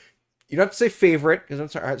don't have to say favorite,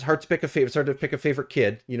 because it's hard to pick a favorite. It's hard to pick a favorite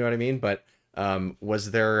kid. You know what I mean? But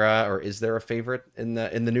was there or is there a favorite in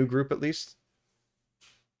the new group at least?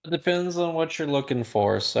 It depends on what you're looking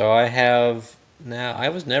for. So I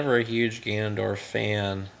was never a huge Ganondorf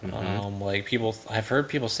fan. I've heard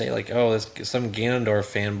people say like, "Oh, some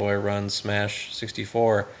Ganondorf fanboy runs Smash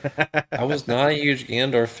 64." I was not a huge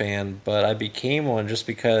Ganondorf fan, but I became one just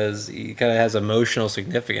because he kind of has emotional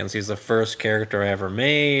significance. He's the first character I ever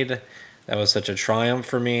made. That was such a triumph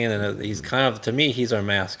for me, and then he's kind of, to me, he's our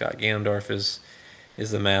mascot. Ganondorf is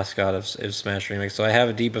the mascot of Smash Remix, so I have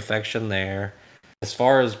a deep affection there. As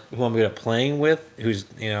far as who I'm good at playing with, who's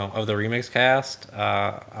of the remix cast,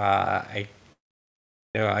 I'm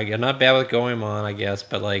not bad with Goemon, I guess,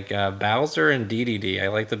 but like Bowser and DDD, I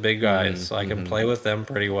like the big guys, so I can play with them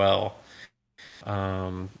pretty well.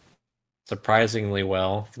 Surprisingly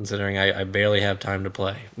well, considering I barely have time to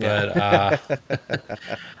play. But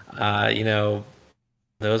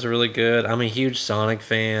those are really good. I'm a huge Sonic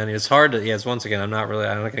fan. It's hard to, once again, I'm not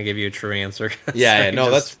going to give you a true answer.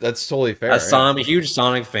 No, that's totally fair. I'm a huge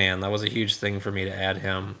Sonic fan. That was a huge thing for me to add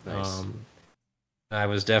him. Nice. I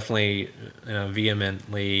was definitely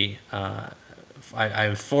vehemently.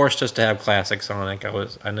 I'm forced just to have classic Sonic.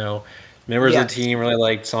 I know members of the team really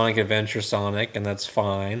liked Sonic Adventure Sonic, and that's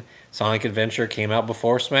fine. Sonic Adventure came out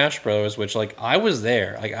before Smash Bros., which I was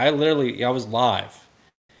there. I was live.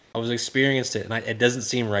 I was experienced it, and it doesn't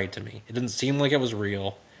seem right to me. It didn't seem like it was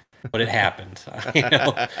real, but it happened.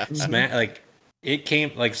 Sonic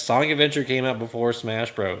Adventure came out before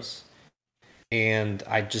Smash Bros. And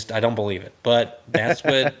I don't believe it. But that's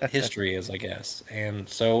what history is, I guess. And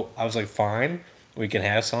so I was like, fine, we can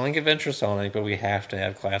have Sonic Adventure Sonic, but we have to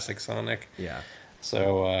have classic Sonic. Yeah.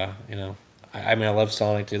 So I love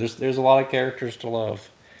Sonic too. There's a lot of characters to love.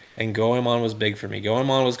 And Goemon was big for me.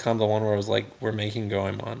 Goemon was kind of the one where I was like, we're making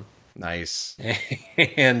Goemon. Nice.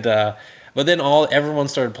 And but then everyone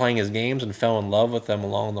started playing his games and fell in love with them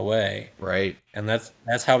along the way. Right. And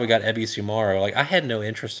that's how we got Ebi Sumaru. Like I had no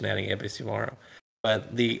interest in adding Ebi Sumaru,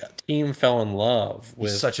 but the team fell in love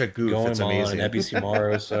with such a goof. It's amazing. And Ebi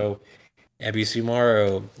Sumaru. So Ebi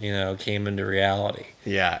Sumaru, came into reality.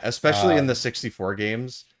 Yeah, especially in the 64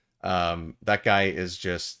 games. That guy is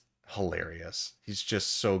just hilarious. He's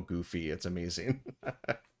just so goofy. It's amazing.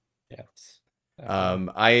 Yes.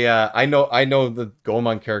 I know the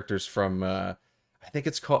Goemon characters from I think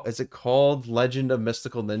is it called Legend of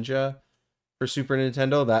Mystical Ninja for Super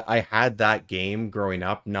Nintendo. That I had that game growing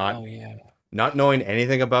up, not knowing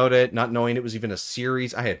anything about it, not knowing it was even a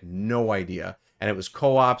series. I had no idea. And it was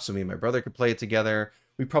co-op, so me and my brother could play it together.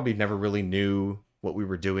 We probably never really knew what we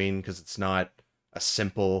were doing because it's not a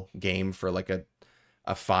simple game for like a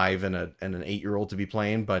 5 and an 8-year-old to be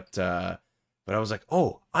playing, but I was like,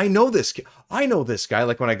 oh, I know this guy.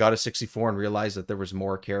 Like when I got a 64 and realized that there was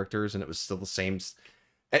more characters and it was still the same.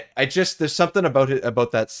 There's something about it,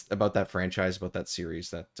 about that franchise, about that series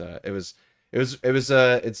that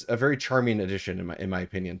it's a very charming addition in my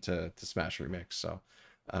opinion to Smash Remix. So,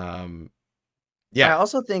 yeah. I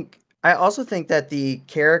also think that the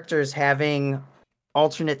characters having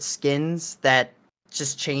alternate skins that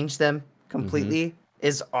just change them completely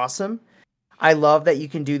is awesome. I love that you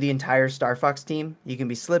can do the entire Star Fox team. You can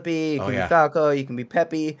be Slippy, you can be Falco, you can be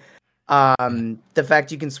Peppy. The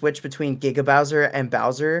fact you can switch between Giga Bowser and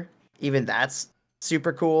Bowser, even that's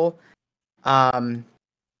super cool.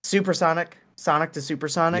 Supersonic, Sonic to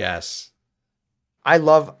Supersonic. Yes. I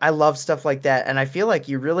love stuff like that, and I feel like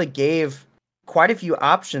you really gave quite a few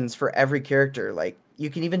options for every character. Like You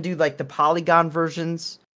can even do like the polygon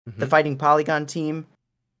versions, the Mhm. fighting polygon team.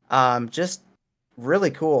 Just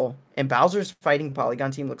really cool. And Bowser's fighting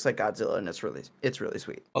polygon team looks like Godzilla, and it's really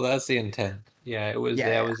sweet. Well, that's the intent. Yeah, it was. That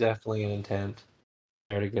Yeah. was definitely an intent.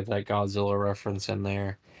 There to get that Godzilla reference in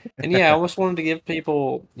there. And yeah, I almost wanted to give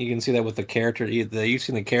people. You can see that with the character. You've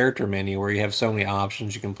seen the character menu where you have so many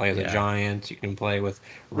options. You can play as a Yeah. giant. You can play with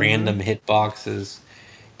random hitboxes.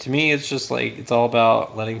 To me, it's just like it's all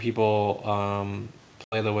about letting people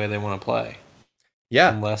play the way they want to play, Yeah.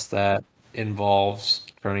 unless that involves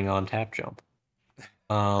turning on tap jump.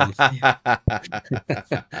 But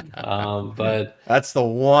That's the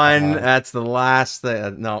one. That's the last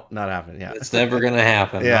thing. No, not happening. Yeah, it's never gonna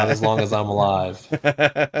happen. Yeah. Not as long as I'm alive.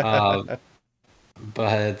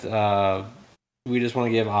 But we just want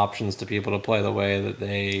to give options to people to play the way that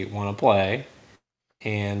they want to play.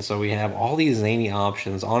 And so we have all these zany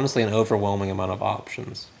options, honestly, an overwhelming amount of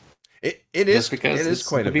options. It is Just because it is it's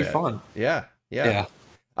quite gonna a be bit fun. Yeah. Yeah.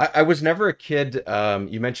 I was never a kid.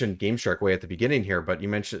 You mentioned Game Shark way at the beginning here, but you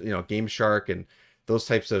mentioned Game Shark and those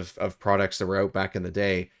types of products that were out back in the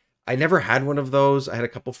day. I never had one of those. I had a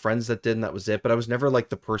couple friends that did, and that was it. But I was never like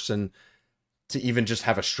the person to even just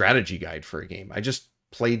have a strategy guide for a game. I just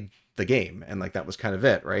played the game, and like that was kind of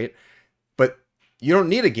it, right? But you don't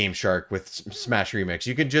need a Game Shark with Smash Remix.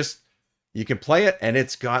 You can play it, and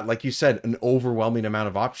it's got, like you said, an overwhelming amount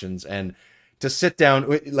of options. And to sit down,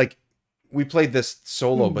 like we played this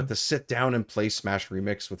solo, but to sit down and play Smash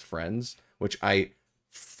Remix with friends, which I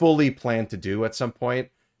fully plan to do at some point,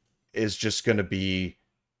 is just going to be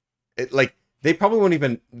like they probably won't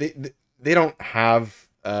even they don't have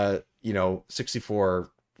 64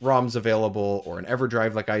 ROMs available or an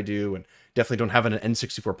EverDrive like I do, and definitely don't have an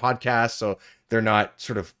N64 podcast, so they're not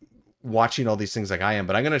sort of watching all these things like I am.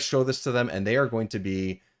 But I'm going to show this to them, and they are going to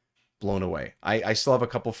be blown away. I still have a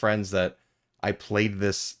couple friends that I played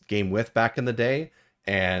this game with back in the day,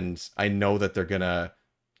 and I know that they're gonna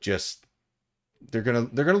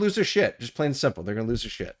lose their shit. Just plain and simple, they're gonna lose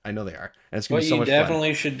their shit. I know they are, and it's gonna What be so you much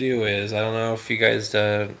definitely should do is, I don't know if you guys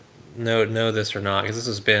know this or not, because this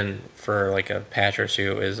has been for like a patch or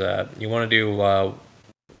two, is you want to do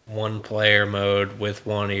one player mode with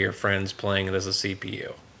one of your friends playing it as a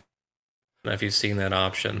CPU. I don't know if you've seen that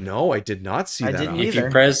option. fun. No, I did not see I that. didn't option. If you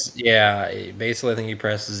either. press, basically I think you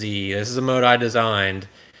press Z. This is a mode I designed.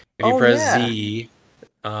 If you Oh, press yeah. Z,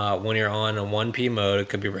 when you're on a 1P mode, it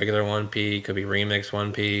could be regular 1P, it could be remix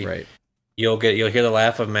 1P. Right. You'll hear the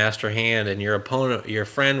laugh of Master Hand, and your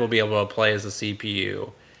friend will be able to play as a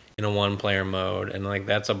CPU in a one-player mode, and like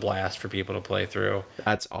that's a blast for people to play through.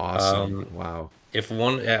 That's awesome. Wow. If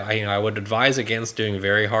one, I would advise against doing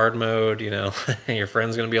very hard mode. Your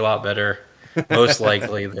friend's going to be a lot better, most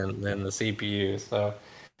likely than the CPU. So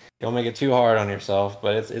don't make it too hard on yourself,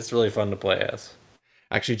 but it's really fun to play as.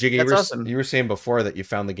 Actually, Jiggy, That's awesome. you were saying before that you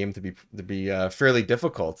found the game to be fairly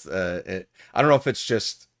difficult. I don't know if it's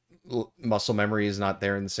just muscle memory is not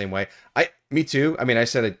there in the same way. Me too. I mean, I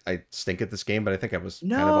said I stink at this game, but I think I was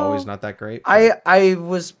kind of always not that great. I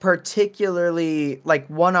was particularly like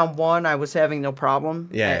one-on-one. I was having no problem.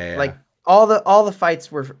 Yeah. Like all the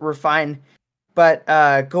fights were fine, but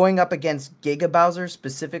going up against Giga Bowser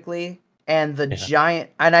specifically, and the giant,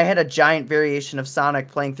 and I had a giant variation of Sonic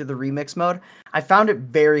playing through the remix mode. I found it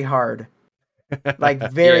very hard.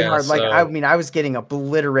 Like very hard. Like I mean, I was getting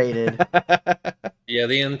obliterated. Yeah,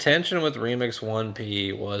 the intention with Remix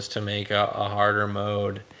 1P was to make a harder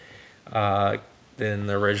mode than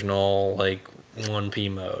the original like 1P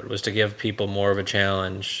mode. Was to give people more of a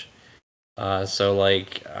challenge. So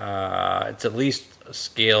like it's at least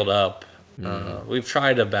scaled up. We've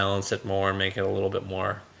tried to balance it more and make it a little bit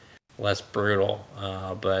more less brutal.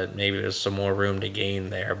 But maybe there's some more room to gain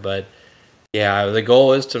there. But yeah, the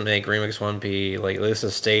goal is to make Remix 1P like at least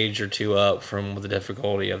a stage or two up from the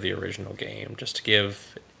difficulty of the original game, just to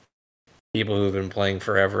give people who've been playing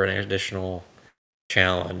forever an additional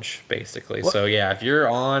challenge, basically. So yeah, if you're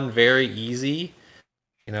on very easy,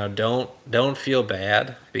 don't feel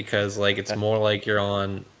bad, because like it's more like you're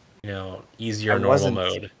on easier normal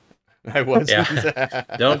mode. I wasn't. Yeah.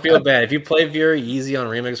 Don't feel bad. If you play very easy on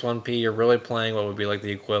Remix 1P, you're really playing what would be like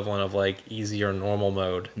the equivalent of like easy or normal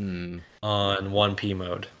mode on 1P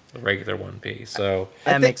mode, the regular 1P. So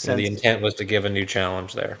that makes sense. The intent was to give a new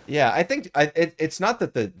challenge there. Yeah, I think it's not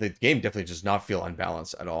that the game definitely does not feel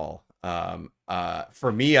unbalanced at all.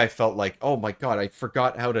 For me, I felt like, oh my god, I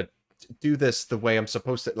forgot how to do this the way I'm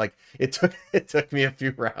supposed to. Like it took me a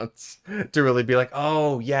few rounds to really be like,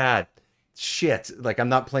 oh yeah, shit, like I'm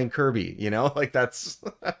not playing Kirby, like that's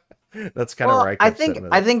kind of where I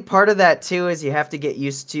think part of that too is you have to get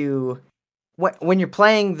used to when you're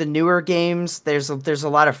playing the newer games, there's a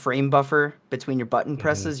lot of frame buffer between your button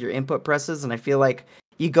presses, your input presses, and I feel like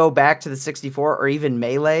you go back to the 64 or even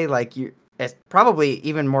Melee, like it's probably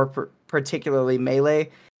even more particularly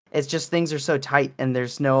Melee. It's just things are so tight, and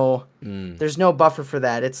there's no buffer for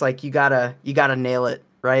that. It's like you gotta nail it,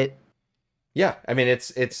 right? Yeah, I mean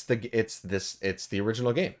it's the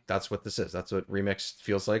original game. That's what this is. That's what Remix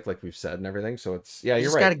feels like we've said and everything. So it's You you're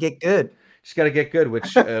just right. gotta get good. Just got to get good,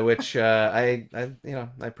 which I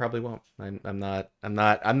probably won't. I'm not in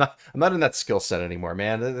that skill set anymore,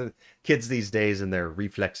 man. The kids these days and their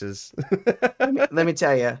reflexes. Let me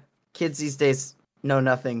tell you, kids these days know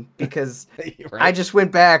nothing because Right? I just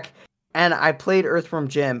went back and I played Earthworm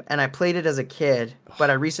Jim, and I played it as a kid, but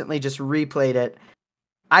I recently just replayed it.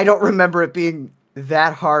 I don't remember it being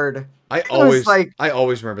that hard. I was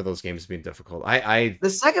always remember those games being difficult. The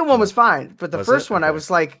second one was fine, but the Was first it? one I Okay. was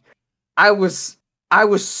like, I was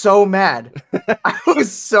so mad. I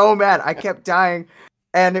was so mad. I kept dying,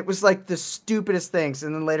 and it was like the stupidest things.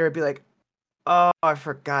 And then later I'd be like, oh, I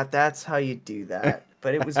forgot that's how you do that.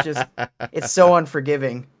 But it was just, it's so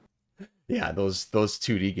unforgiving. Yeah, those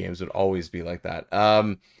 2D games would always be like that.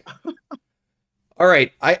 All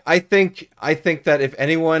right, I think that if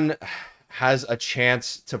anyone has a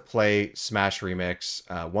chance to play Smash Remix,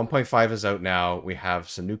 1.5 is out now. We have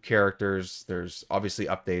some new characters. There's obviously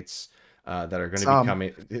updates that are going to be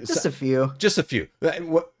coming. Just a few. Just a few.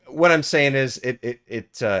 What I'm saying is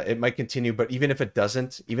it might continue, but even if it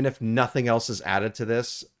doesn't, even if nothing else is added to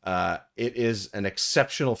this, it is an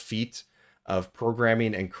exceptional feat of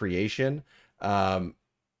programming and creation.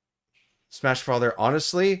 Smash Father,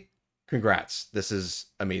 honestly, congrats. This is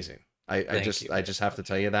amazing. I just have to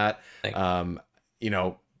tell you that. You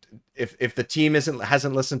know, if the team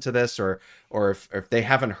hasn't listened to this or if they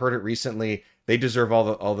haven't heard it recently, they deserve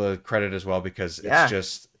all the credit as well, because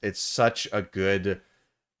it's such a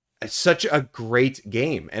great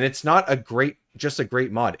game, and it's not just a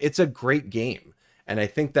great mod. It's a great game, and I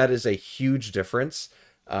think that is a huge difference.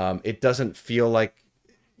 It doesn't feel like,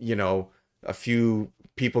 you know, a few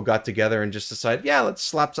people got together and just decided, yeah, let's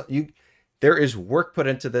slap something. There is work put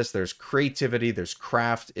into this. There's creativity. There's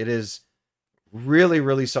craft. It is really,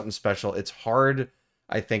 really something special. It's hard,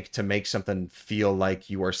 I think, to make something feel like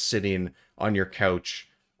you are sitting on your couch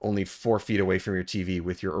only 4 feet away from your TV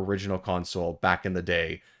with your original console back in the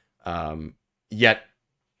day. Yet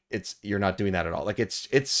you're not doing that at all. Like it's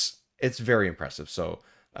very impressive. So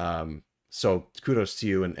kudos to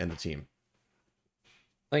you and the team.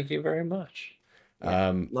 Thank you very much.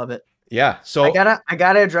 Love it. Yeah. So I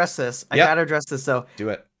gotta address this. I gotta address this. So do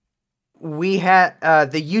it. We had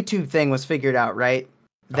the YouTube thing was figured out, right?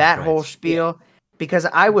 That whole spiel, because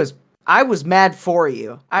I was mad for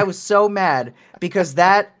you. I was so mad because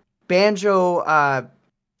that Banjo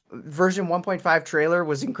version 1.5 trailer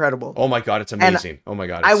was incredible. Oh my god, it's amazing. Oh my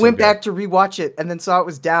god. I went back to rewatch it and then saw it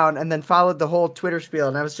was down and then followed the whole Twitter spiel,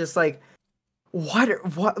 and I was just like, what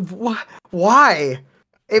why?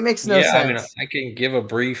 It makes no sense. I mean, I can give a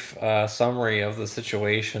brief summary of the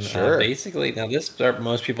situation. Sure. Basically, now this part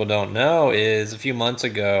most people don't know is a few months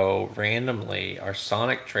ago, randomly, our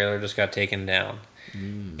Sonic trailer just got taken down.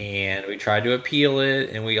 And we tried to appeal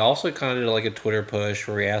it, and we also kind of did like a Twitter push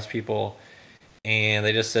where we asked people, and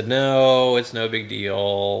they just said, no, it's no big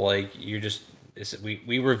deal. Like,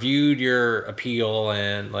 we reviewed your appeal,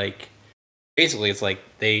 and like, basically it's like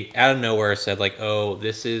they out of nowhere said like, oh,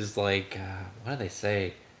 this is like, what did they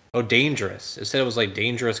say? Oh, dangerous. It said it was like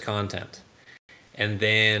dangerous content. And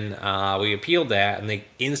then we appealed that, and they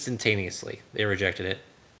instantaneously rejected it.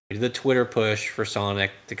 We did the Twitter push for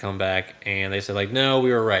Sonic to come back, and they said like, no,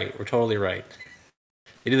 we were right. We're totally right.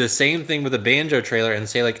 They did the same thing with the Banjo trailer and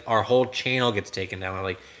say like our whole channel gets taken down. They're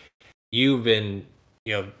like, you've been,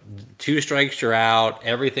 2 strikes, you're out.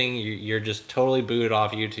 Everything, you're just totally booted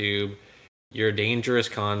off YouTube. You're dangerous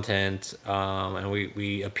content, and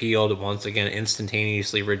we appealed once again,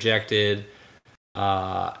 instantaneously rejected,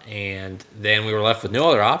 and then we were left with no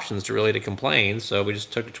other options to complain. So we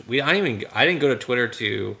just I didn't go to Twitter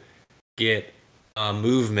to get a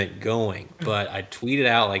movement going, but I tweeted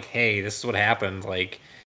out like, hey, this is what happened. Like,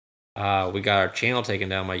 we got our channel taken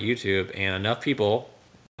down by YouTube, and enough people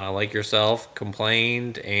like yourself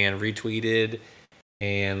complained and retweeted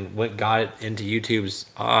and got it into YouTube's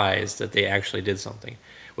eyes that they actually did something,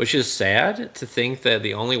 which is sad to think that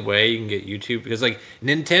the only way you can get YouTube, because like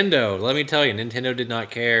Nintendo, let me tell you, Nintendo did not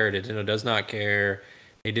care. Nintendo does not care.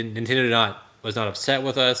 Nintendo was not upset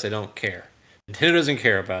with us. They don't care. Nintendo doesn't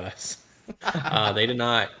care about us. They did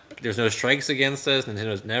not. There's no strikes against us.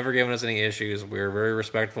 Nintendo's never given us any issues. We're very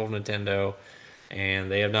respectful of Nintendo, and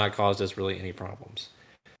they have not caused us really any problems.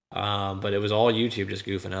 But it was all YouTube just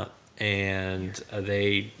goofing up, and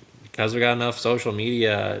because we got enough social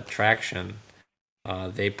media traction,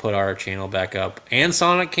 they put our channel back up, and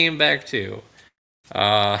Sonic came back too.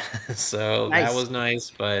 So Nice. that was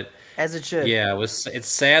nice, but As it should. yeah, it's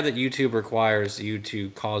sad that YouTube requires you to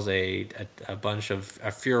cause a bunch of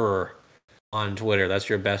a furor on Twitter. That's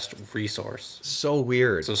your best resource. So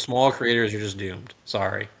weird. So small creators, you're just doomed.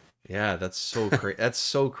 Sorry. Yeah, that's so crazy. That's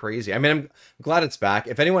so crazy. I mean, I'm glad it's back.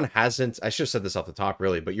 If anyone hasn't, I should have said this off the top,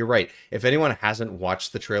 really, but you're right. If anyone hasn't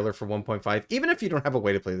watched the trailer for 1.5, even if you don't have a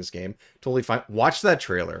way to play this game, totally fine. Watch that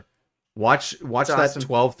trailer. Watch that awesome.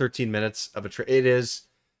 12, 13 minutes of a trailer.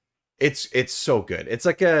 It's so good. It's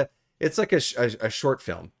like a short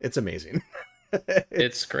film. It's amazing.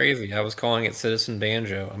 It's crazy. I was calling it Citizen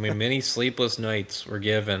Banjo. I mean, many sleepless nights were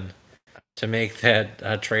given to make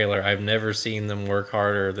that trailer. I've never seen them work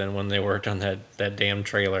harder than when they worked on that damn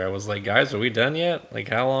trailer. I was like, guys, are we done yet? Like,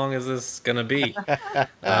 how long is this gonna be?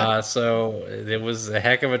 So it was a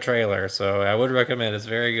heck of a trailer. So I would recommend. It's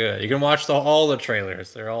very good. You can watch all the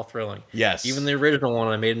trailers. They're all thrilling. Yes. Even the original one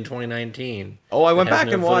I made in 2019. Oh, I went It has back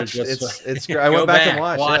no and watched. footage It's great. I went back and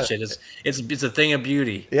watched. Watch Yeah. it. It's a thing of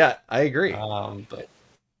beauty. Yeah, I agree. But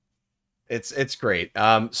It's great.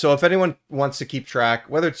 So if anyone wants to keep track,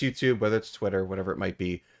 whether it's YouTube, whether it's Twitter, whatever it might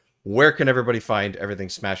be, where can everybody find everything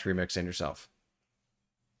Smash Remix and yourself?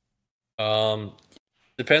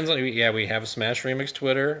 Depends on, yeah, we have Smash Remix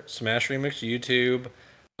Twitter, Smash Remix YouTube.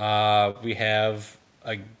 We have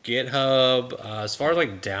a GitHub. As far as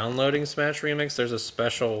like downloading Smash Remix, there's a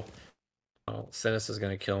special. Oh, Sinus is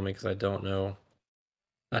gonna kill me because I don't know.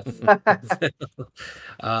 I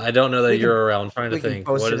don't know the URL. I'm trying to think.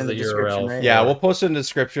 What is the URL? Right? Yeah, we'll post it in the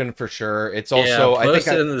description for sure. It's also I post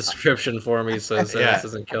it in the description for me so Sinus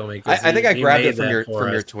doesn't kill me. I think I grabbed it from your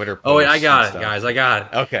Twitter post. Oh wait, I got it, guys. I got it.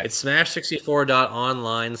 Okay. It's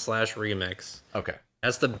smash64.online/remix. Okay.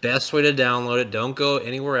 That's the best way to download it. Don't go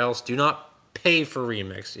anywhere else. Do not pay for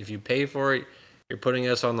Remix. If you pay for it, you're putting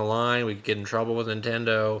us on the line. We could get in trouble with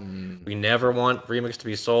Nintendo. We never want Remix to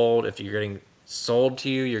be sold. If you're getting sold to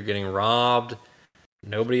you, you're getting robbed.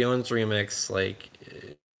 Nobody owns Remix. Like,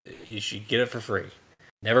 you should get it for free.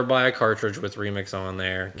 Never buy a cartridge with Remix on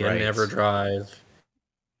there. Get an EverDrive.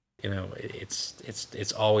 You know,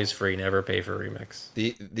 it's always free. Never pay for Remix.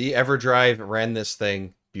 The EverDrive ran this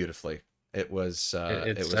thing beautifully. It was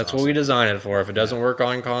that's awesome. what we designed it for. If it doesn't work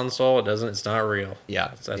on console, it's not real.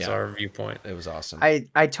 Yeah, that's our viewpoint. It was awesome.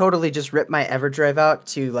 I totally just ripped my EverDrive out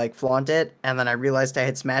to like flaunt it, and then I realized I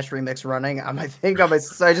had Smash Remix running on my thing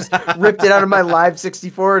so I just ripped it out of my Live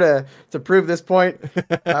 64 to prove this point.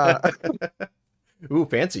 Ooh,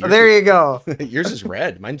 fancy! There you go. Yours is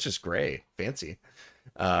red. Mine's just gray. Fancy.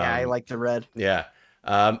 Yeah, I like the red. Yeah.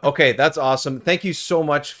 Okay, that's awesome. Thank you so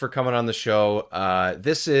much for coming on the show.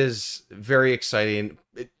 This is very exciting.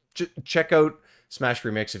 Check out Smash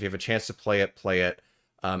Remix if you have a chance to play it. Play it.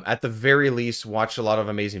 At the very least, watch a lot of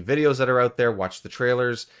amazing videos that are out there. Watch the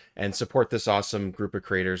trailers and support this awesome group of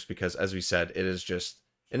creators because, as we said, it is just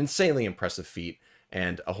an insanely impressive feat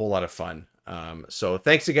and a whole lot of fun. So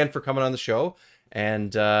thanks again for coming on the show,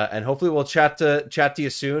 and hopefully we'll chat to you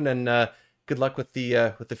soon. And good luck with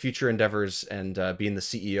the future endeavors and being the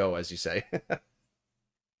CEO, as you say.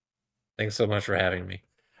 Thanks so much for having me.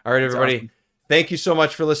 All right, everybody. Awesome. Thank you so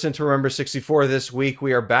much for listening to Remember 64 this week.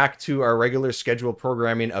 We are back to our regular scheduled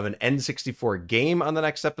programming of an N64 game on the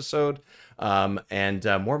next episode, and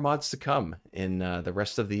more mods to come in the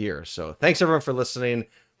rest of the year. So thanks, everyone, for listening.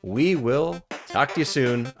 We will talk to you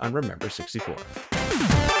soon on Remember 64.